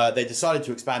 they decided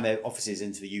to expand their offices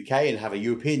into the UK and have a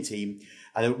European team,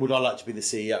 and would I like to be the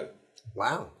CEO?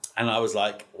 Wow. And I was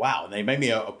like, wow. And they made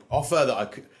me an offer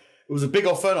it was a big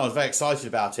offer, and I was very excited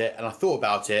about it. And I thought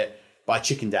about it, but I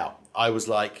chickened out. I was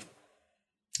like,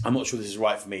 I'm not sure this is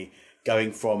right for me,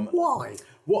 going from... Why?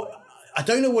 What? I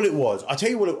don't know what it was. I'll tell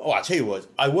you what it was.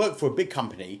 I worked for a big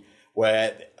company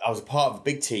where I was a part of a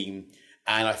big team,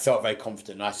 and I felt very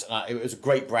confident. It was a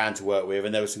great brand to work with,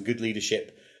 and there was some good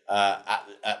leadership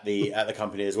at the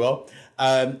company as well.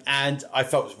 And I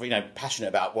felt passionate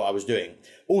about what I was doing.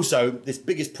 Also, this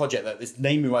biggest project, this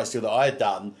naming rights deal that I had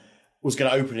done, was going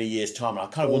to open in a year's time, and I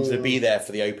kind of wanted to be there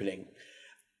for the opening.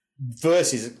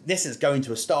 Versus, in essence, going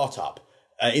to a startup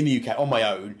in the UK on my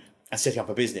own and setting up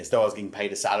a business, though I was getting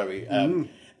paid a salary. And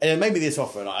it made me this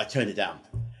offer, and I turned it down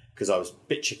because I was a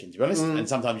bit chicken, to be honest. And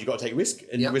sometimes you've got to take risk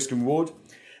and risk and reward.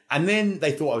 And then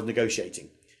they thought I was negotiating,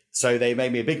 so they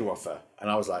made me a bigger offer,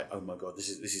 and I was like, "Oh my god, this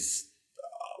is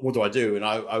what do I do?" And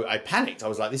I panicked. I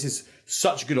was like, "This is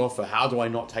such a good offer. How do I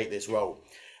not take this role?"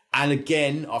 And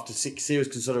again, after serious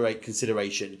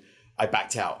consideration, I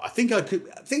backed out. I think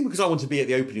because I wanted to be at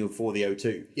the opening for the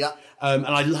O2. Yeah. And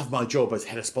I love my job as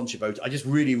head of sponsorship O2. I just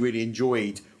really, really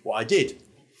enjoyed what I did.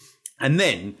 And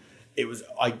then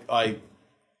I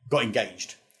got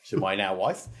engaged to my now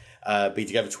wife, been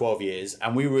together 12 years.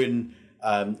 And we were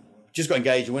just got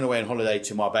engaged and went away on holiday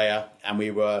to Marbella. And we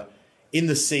were in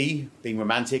the sea, being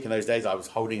romantic in those days. I was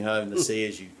holding her in the sea,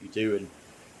 as you do in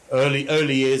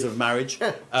early years of marriage.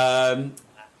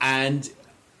 And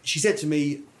she said to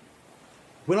me,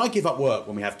 when I give up work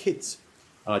when we have kids,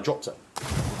 and I dropped her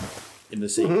in the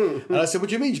sea. And I said, what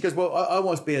do you mean? She goes, well, I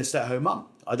want to be a stay-at-home mum.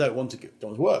 I don't want to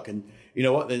work. And you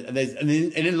know what? And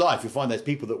in life, you find there's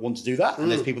people that want to do that, and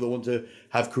there's people that want to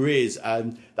have careers.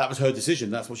 And that was her decision.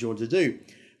 That's what she wanted to do.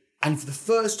 And for the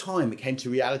first time, it came to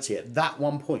reality at that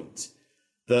one point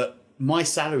that my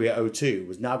salary at O2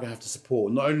 was now going to have to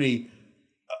support not only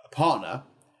a partner,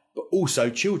 but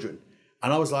also children.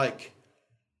 And I was like,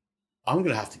 I'm going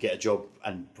to have to get a job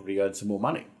and probably earn some more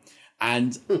money.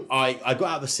 And I got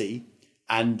out of the sea.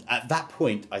 And at that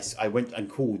point, I went and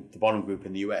called the Bonham Group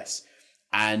in the US.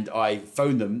 And I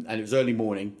phoned them, and it was early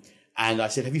morning. And I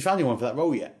said, have you found anyone for that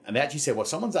role yet? And they actually said, well,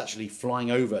 someone's actually flying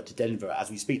over to Denver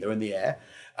as we speak. They're in the air.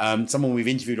 Someone we've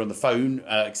interviewed on the phone,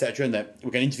 etc. And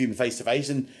we're going to interview them face-to-face.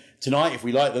 And tonight, if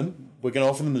we like them, we're going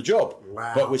to offer them the job.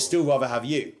 Wow. But we'd still rather have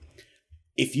you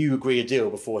if you agree a deal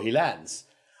before he lands.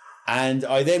 And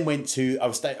I then went to, I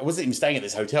wasn't even staying at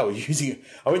this hotel.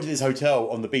 I went to this hotel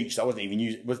on the beach that I wasn't even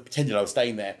using, pretending I was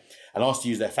staying there, and asked to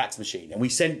use their fax machine. And we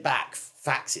sent back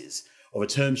faxes of a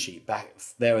term sheet back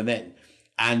there and then.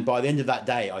 And by the end of that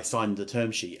day, I signed the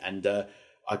term sheet, and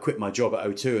I quit my job at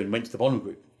O2 and went to the Bonham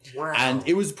Group. Wow. And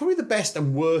it was probably the best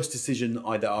and worst decision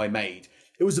that I made.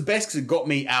 It was the best because it got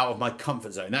me out of my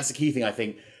comfort zone. That's the key thing, I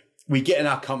think. We get in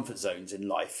our comfort zones in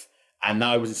life. And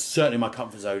I was certainly in my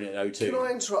comfort zone at O2. Can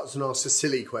I interrupt and ask a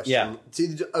silly question? Yeah.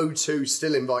 Did O2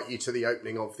 still invite you to the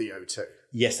opening of the O2?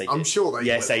 Yes, they did. I'm sure they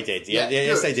Yes, will. they did.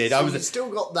 Yes, they did. So you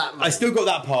still got that. I still got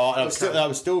that part. And Okay. I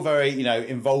was still very,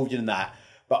 involved in that.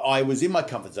 But I was in my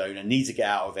comfort zone and needed to get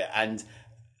out of it. And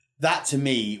that to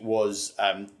me was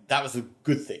that was a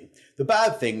good thing. The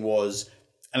bad thing was,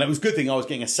 and it was a good thing, I was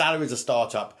getting a salary as a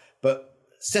startup, but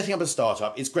setting up a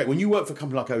startup, it's great. When you work for a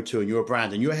company like O2 and you're a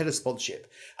brand and you're head of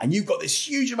sponsorship and you've got this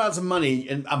huge amounts of money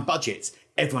and budgets,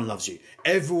 everyone loves you.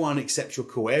 Everyone accepts your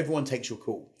call. Everyone takes your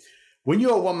call. When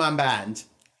you're a one-man band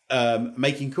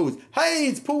making calls, hey,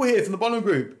 it's Paul here from the Bonham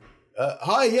Group.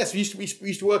 Hi, yes, we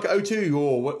used to work at O2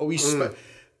 or we used to...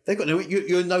 They've got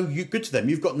you're good to them.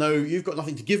 You've got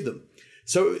nothing to give them.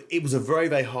 So it was a very,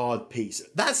 very hard piece.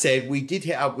 That said, we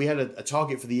had a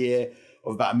target for the year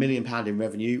of about £1 million in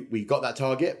revenue. We got that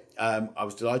target. I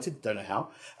was delighted. Don't know how,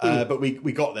 but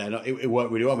we got there. It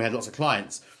worked really well. We had lots of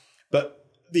clients, but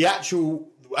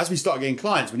as we started getting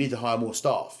clients, we needed to hire more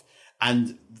staff.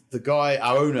 And the guy,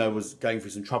 our owner, was going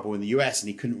through some trouble in the US, and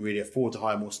he couldn't really afford to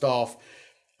hire more staff.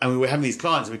 And we were having these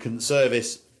clients that we couldn't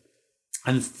service.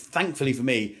 And thankfully for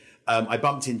me, I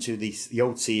bumped into the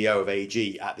old CEO of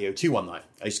AEG at the O2 one night.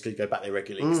 I used to go back there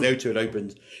regularly because the O2 had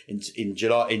opened in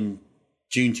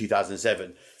June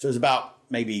 2007. So it was about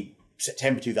maybe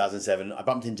September 2007. I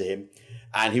bumped into him,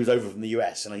 and he was over from the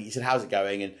US. And he said, "How's it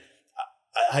going?" And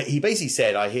he basically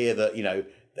said, "I hear that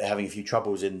they're having a few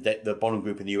troubles in the Bonham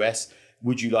Group in the US.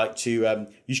 Would you like to?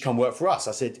 You should come work for us."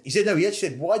 He said, "No." He actually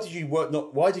said, "Why did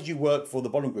you work for the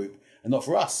Bonham Group and not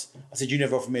for us?" I said, "You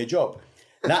never offered me a job."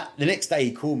 And the next day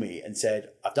he called me and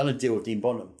said, "I've done a deal with Dean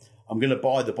Bonham. I'm going to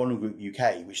buy the Bonham Group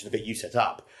UK, which is the bit you set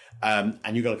up, and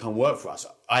you're going to come work for us."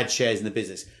 I had shares in the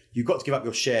business. You've got to give up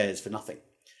your shares for nothing,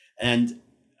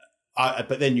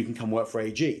 but then you can come work for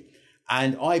AEG.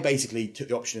 And I basically took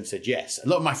the option and said yes. A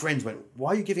lot of my friends went,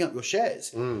 "Why are you giving up your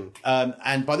shares?"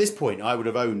 And by this point, I would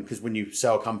have owned, because when you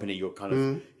sell a company, your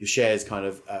shares kind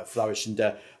of flourish. And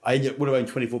I would have owned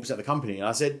 24% of the company. And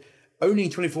I said,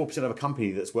 owning 24% of a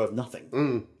company that's worth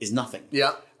nothing is nothing.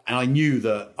 Yeah. And I knew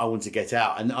that I wanted to get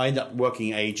out. And I ended up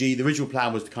working at AEG. The original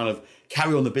plan was to kind of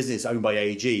carry on the business owned by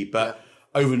AEG. But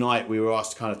overnight, we were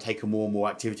asked to kind of take on more and more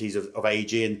activities of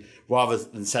AEG. And rather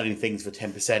than selling things for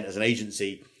 10% as an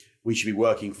agency, we should be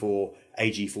working for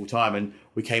AEG full time. And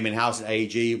we came in-house at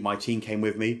AEG. My team came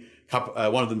with me.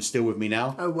 One of them's still with me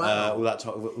now. Oh, wow. All that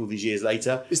time, all these years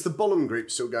later. Is the Bonham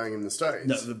Group still going in the States?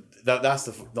 No, that's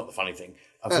not the funny thing.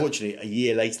 Unfortunately, a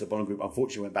year later, the Bonham Group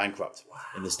unfortunately went bankrupt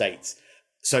in the States.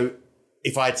 So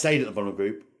if I had stayed at the Bonham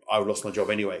Group, I would have lost my job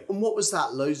anyway. And what was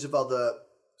that? Loads of other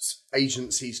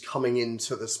agencies coming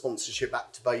into the sponsorship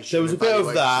activation? There was a bit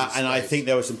of that, space. and I think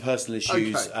there were some personal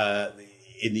issues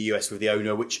in the US with the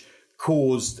owner, which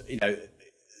caused it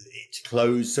to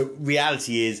close. So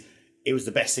reality is, it was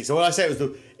the best thing. So when I say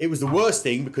it was the worst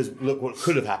thing, because look what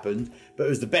could have happened, but it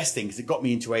was the best thing because it got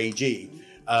me into AEG.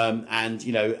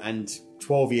 And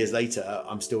 12 years later,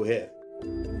 I'm still here.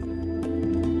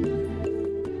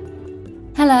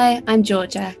 Hello, I'm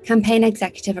Georgia, campaign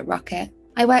executive at Rocket.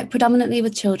 I work predominantly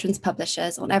with children's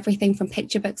publishers on everything from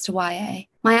picture books to YA.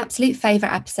 My absolute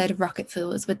favourite episode of Rocket Fuel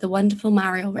was with the wonderful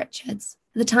Mariel Richards.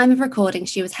 At the time of recording,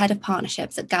 she was head of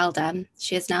partnerships at Galdem.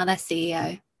 She is now their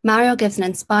CEO. Mariel gives an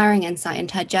inspiring insight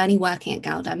into her journey working at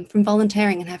Galdem, from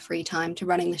volunteering in her free time to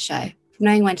running the show. From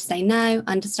knowing when to say no,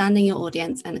 understanding your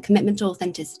audience, and a commitment to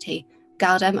authenticity,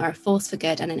 Galdem are a force for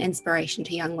good and an inspiration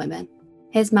to young women.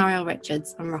 Here's Mariel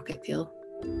Richards on Rocket Fuel.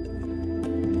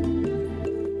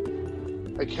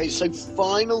 Okay, so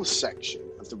final section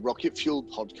of the Rocket Fuel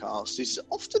podcast is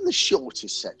often the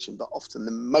shortest section, but often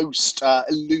the most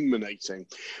illuminating,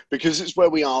 because it's where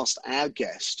we asked our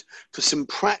guest for some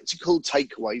practical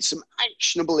takeaways, some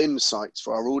actionable insights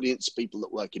for our audience, people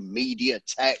that work in media,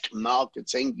 tech,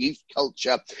 marketing, youth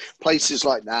culture, places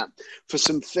like that, for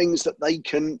some things that they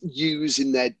can use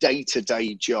in their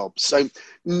day-to-day job. So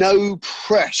no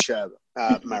pressure,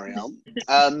 Mariel.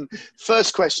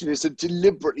 First question is a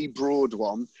deliberately broad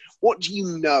one. What do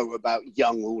you know about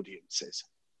young audiences?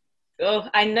 Oh,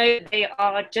 I know they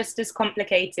are just as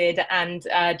complicated and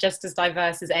just as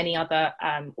diverse as any other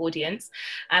audience.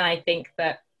 And I think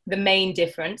that the main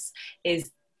difference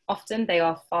is often they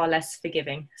are far less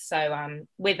forgiving. So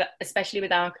especially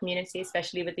with our community,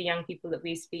 especially with the young people that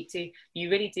we speak to,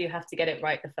 you really do have to get it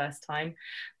right the first time.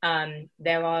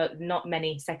 There are not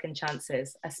many second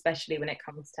chances, especially when it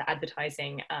comes to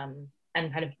advertising and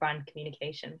kind of brand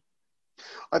communication.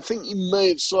 I think you may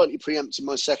have slightly preempted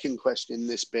my second question in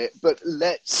this bit, but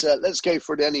let's go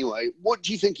for it anyway. What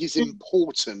do you think is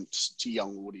important to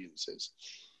young audiences?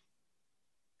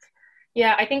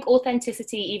 Yeah, I think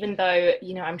authenticity, even though,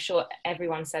 I'm sure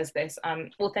everyone says this,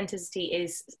 authenticity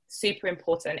is super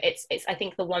important. It's I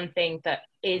think the one thing that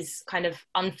is kind of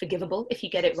unforgivable if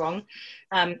you get it wrong.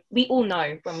 We all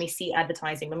know when we see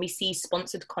advertising, when we see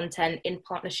sponsored content in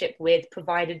partnership with,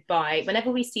 provided by, whenever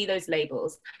we see those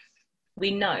labels, we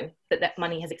know that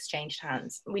money has exchanged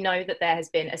hands. We know that there has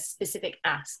been a specific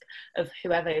ask of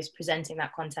whoever is presenting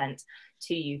that content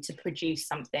to you to produce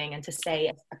something and to say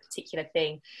a particular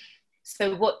thing.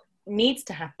 So what needs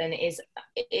to happen is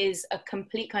a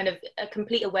complete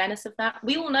awareness of that.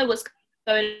 We all know what's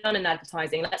going on in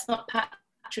advertising. Let's not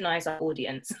patronize our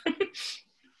audience.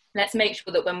 Let's make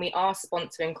sure that when we are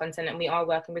sponsoring content and we are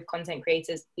working with content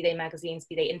creators, be they magazines,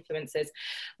 be they influencers,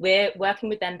 we're working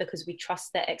with them because we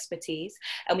trust their expertise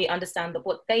and we understand that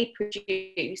what they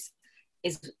produce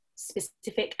is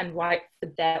specific and right for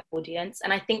their audience.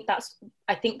 And I think that's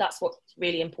what's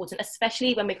really important,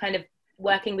 especially when we're kind of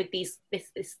working with this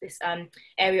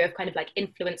area of kind of like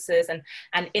influencers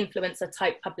and influencer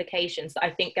type publications that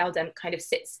I think Galdem kind of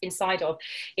sits inside of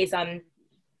is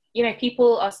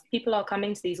people are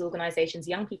coming to these organizations,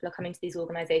 young people are coming to these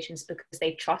organizations because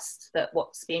they trust that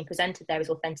what's being presented there is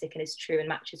authentic and is true and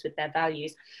matches with their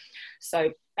values.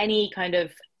 So any kind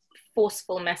of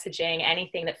forceful messaging,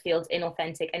 anything that feels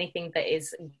inauthentic, anything that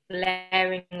is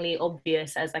glaringly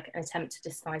obvious as like an attempt to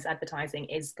disguise advertising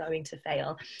is going to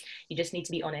fail. You just need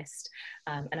to be honest.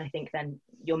 And I think then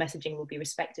your messaging will be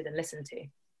respected and listened to.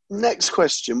 Next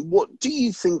question. What do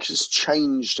you think has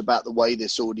changed about the way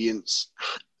this audience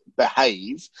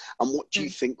behave, and what do you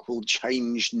think will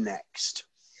change next?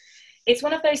 It's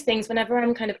one of those things, whenever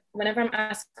I'm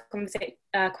asked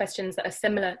questions that are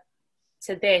similar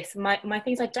to this, my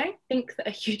thing is I don't think that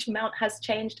a huge amount has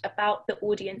changed about the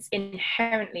audience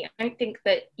inherently. I don't think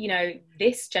that,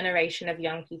 this generation of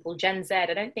young people, Gen Z,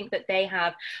 I don't think that they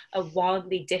have a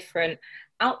wildly different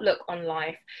outlook on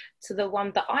life to the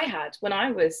one that I had when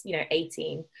I was,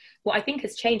 18. What I think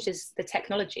has changed is the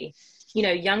technology.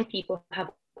 Young people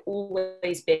have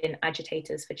always been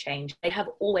agitators for change. They have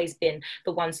always been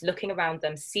the ones looking around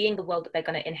them, seeing the world that they're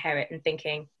going to inherit and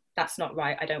thinking, that's not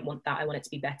right, I don't want that, I want it to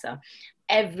be better.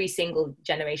 Every single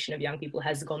generation of young people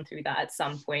has gone through that at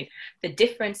some point. The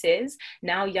difference is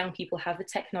now young people have the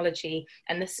technology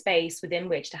and the space within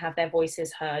which to have their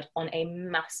voices heard on a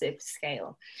massive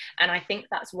scale. And I think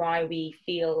that's why we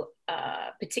feel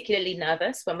particularly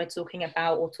nervous when we're talking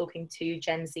about or talking to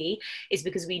Gen Z, is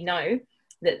because we know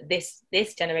that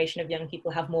this generation of young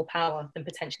people have more power than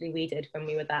potentially we did when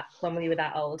we were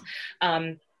that old.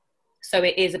 So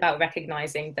it is about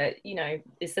recognizing that,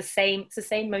 it's the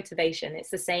same motivation. It's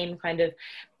the same kind of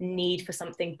need for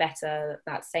something better,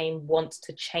 that same want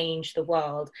to change the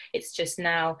world. It's just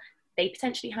now they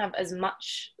potentially have as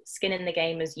much skin in the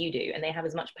game as you do, and they have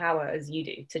as much power as you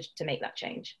do to make that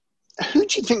change. Who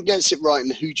do you think gets it right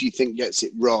and who do you think gets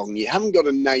it wrong? You haven't got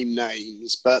to name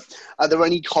names, but are there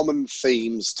any common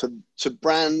themes to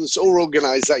brands or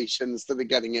organisations that are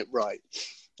getting it right?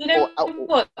 You know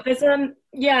what? There's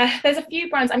a few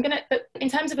brands. But in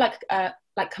terms of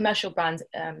like commercial brands,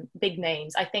 big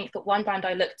names, I think that one brand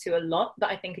I look to a lot that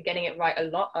I think are getting it right a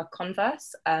lot are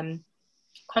Converse.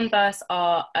 Converse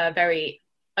are a very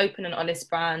open and honest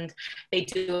brand. They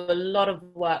do a lot of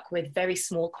work with very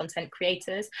small content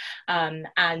creators,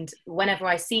 and whenever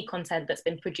I see content that's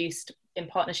been produced in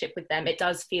partnership with them, it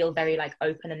does feel very like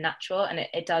open and natural, and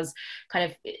it does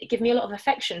kind of give me a lot of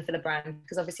affection for the brand,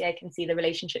 because obviously I can see the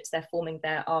relationships they're forming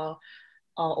there are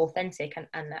authentic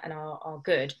and are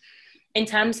good. In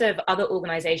terms of other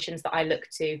organizations that I look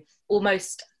to,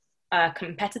 almost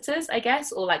competitors, I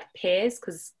guess, or like peers,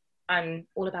 because I'm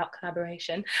all about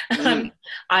collaboration.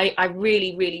 I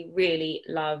really, really, really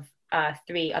love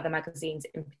 3 other magazines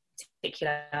in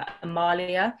particular.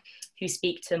 Amalia, who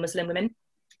speak to Muslim women.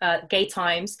 Gay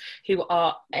Times, who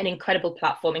are an incredible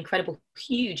platform,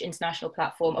 huge international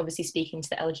platform, obviously speaking to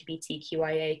the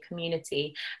LGBTQIA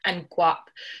community. And GWAP,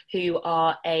 who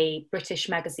are a British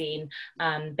magazine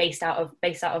based out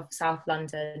of South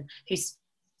London, who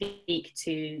speak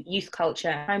to youth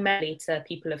culture, primarily to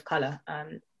people of colour.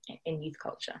 In youth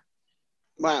culture.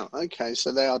 Wow, okay,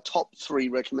 so they are top 3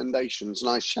 recommendations and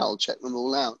I shall check them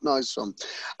all out. Nice one.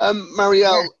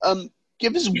 Marielle,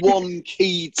 give us one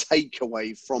key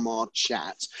takeaway from our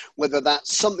chat, whether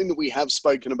that's something that we have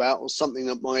spoken about or something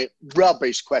that my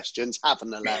rubbish questions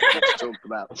haven't allowed me to talk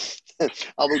about.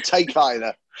 I will take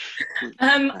either.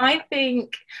 I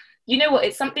think, you know what,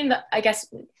 it's something that I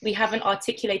guess we haven't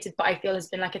articulated, but I feel has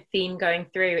been like a theme going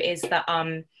through, is that,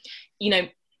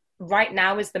 right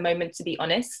now is the moment to be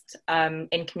honest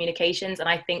in communications. And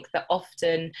I think that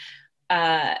often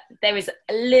there is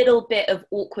a little bit of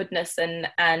awkwardness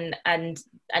and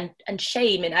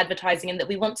shame in advertising, and that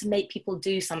we want to make people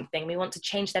do something. We want to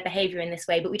change their behavior in this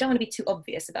way, but we don't want to be too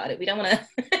obvious about it. We don't want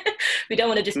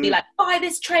to just be like, buy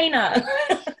this trainer.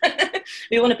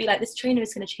 We want to be like, this trainer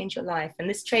is going to change your life, and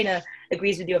this trainer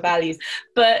agrees with your values.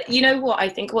 But you know what? I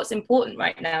think what's important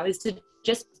right now is to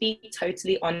just be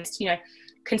totally honest.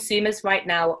 Consumers right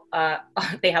now,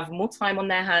 they have more time on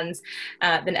their hands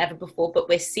than ever before, but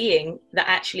we're seeing that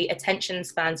actually attention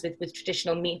spans with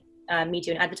traditional media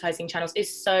and advertising channels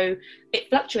it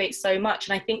fluctuates so much.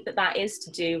 And I think that is to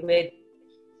do with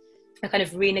a kind of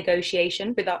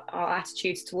renegotiation with our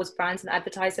attitudes towards brands and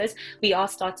advertisers. We are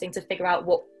starting to figure out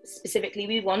what specifically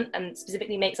we want and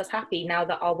specifically makes us happy now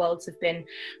that our worlds have been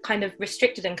kind of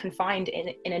restricted and confined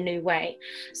in a new way.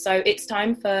 So it's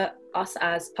time for us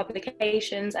as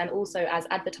publications and also as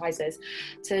advertisers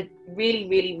to really,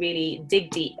 really, really dig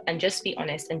deep and just be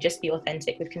honest and just be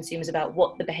authentic with consumers about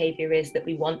what the behavior is that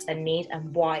we want and need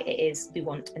and why it is we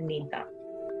want and need that.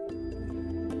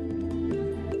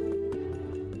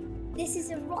 This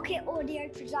is a Rocket Audio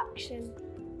production.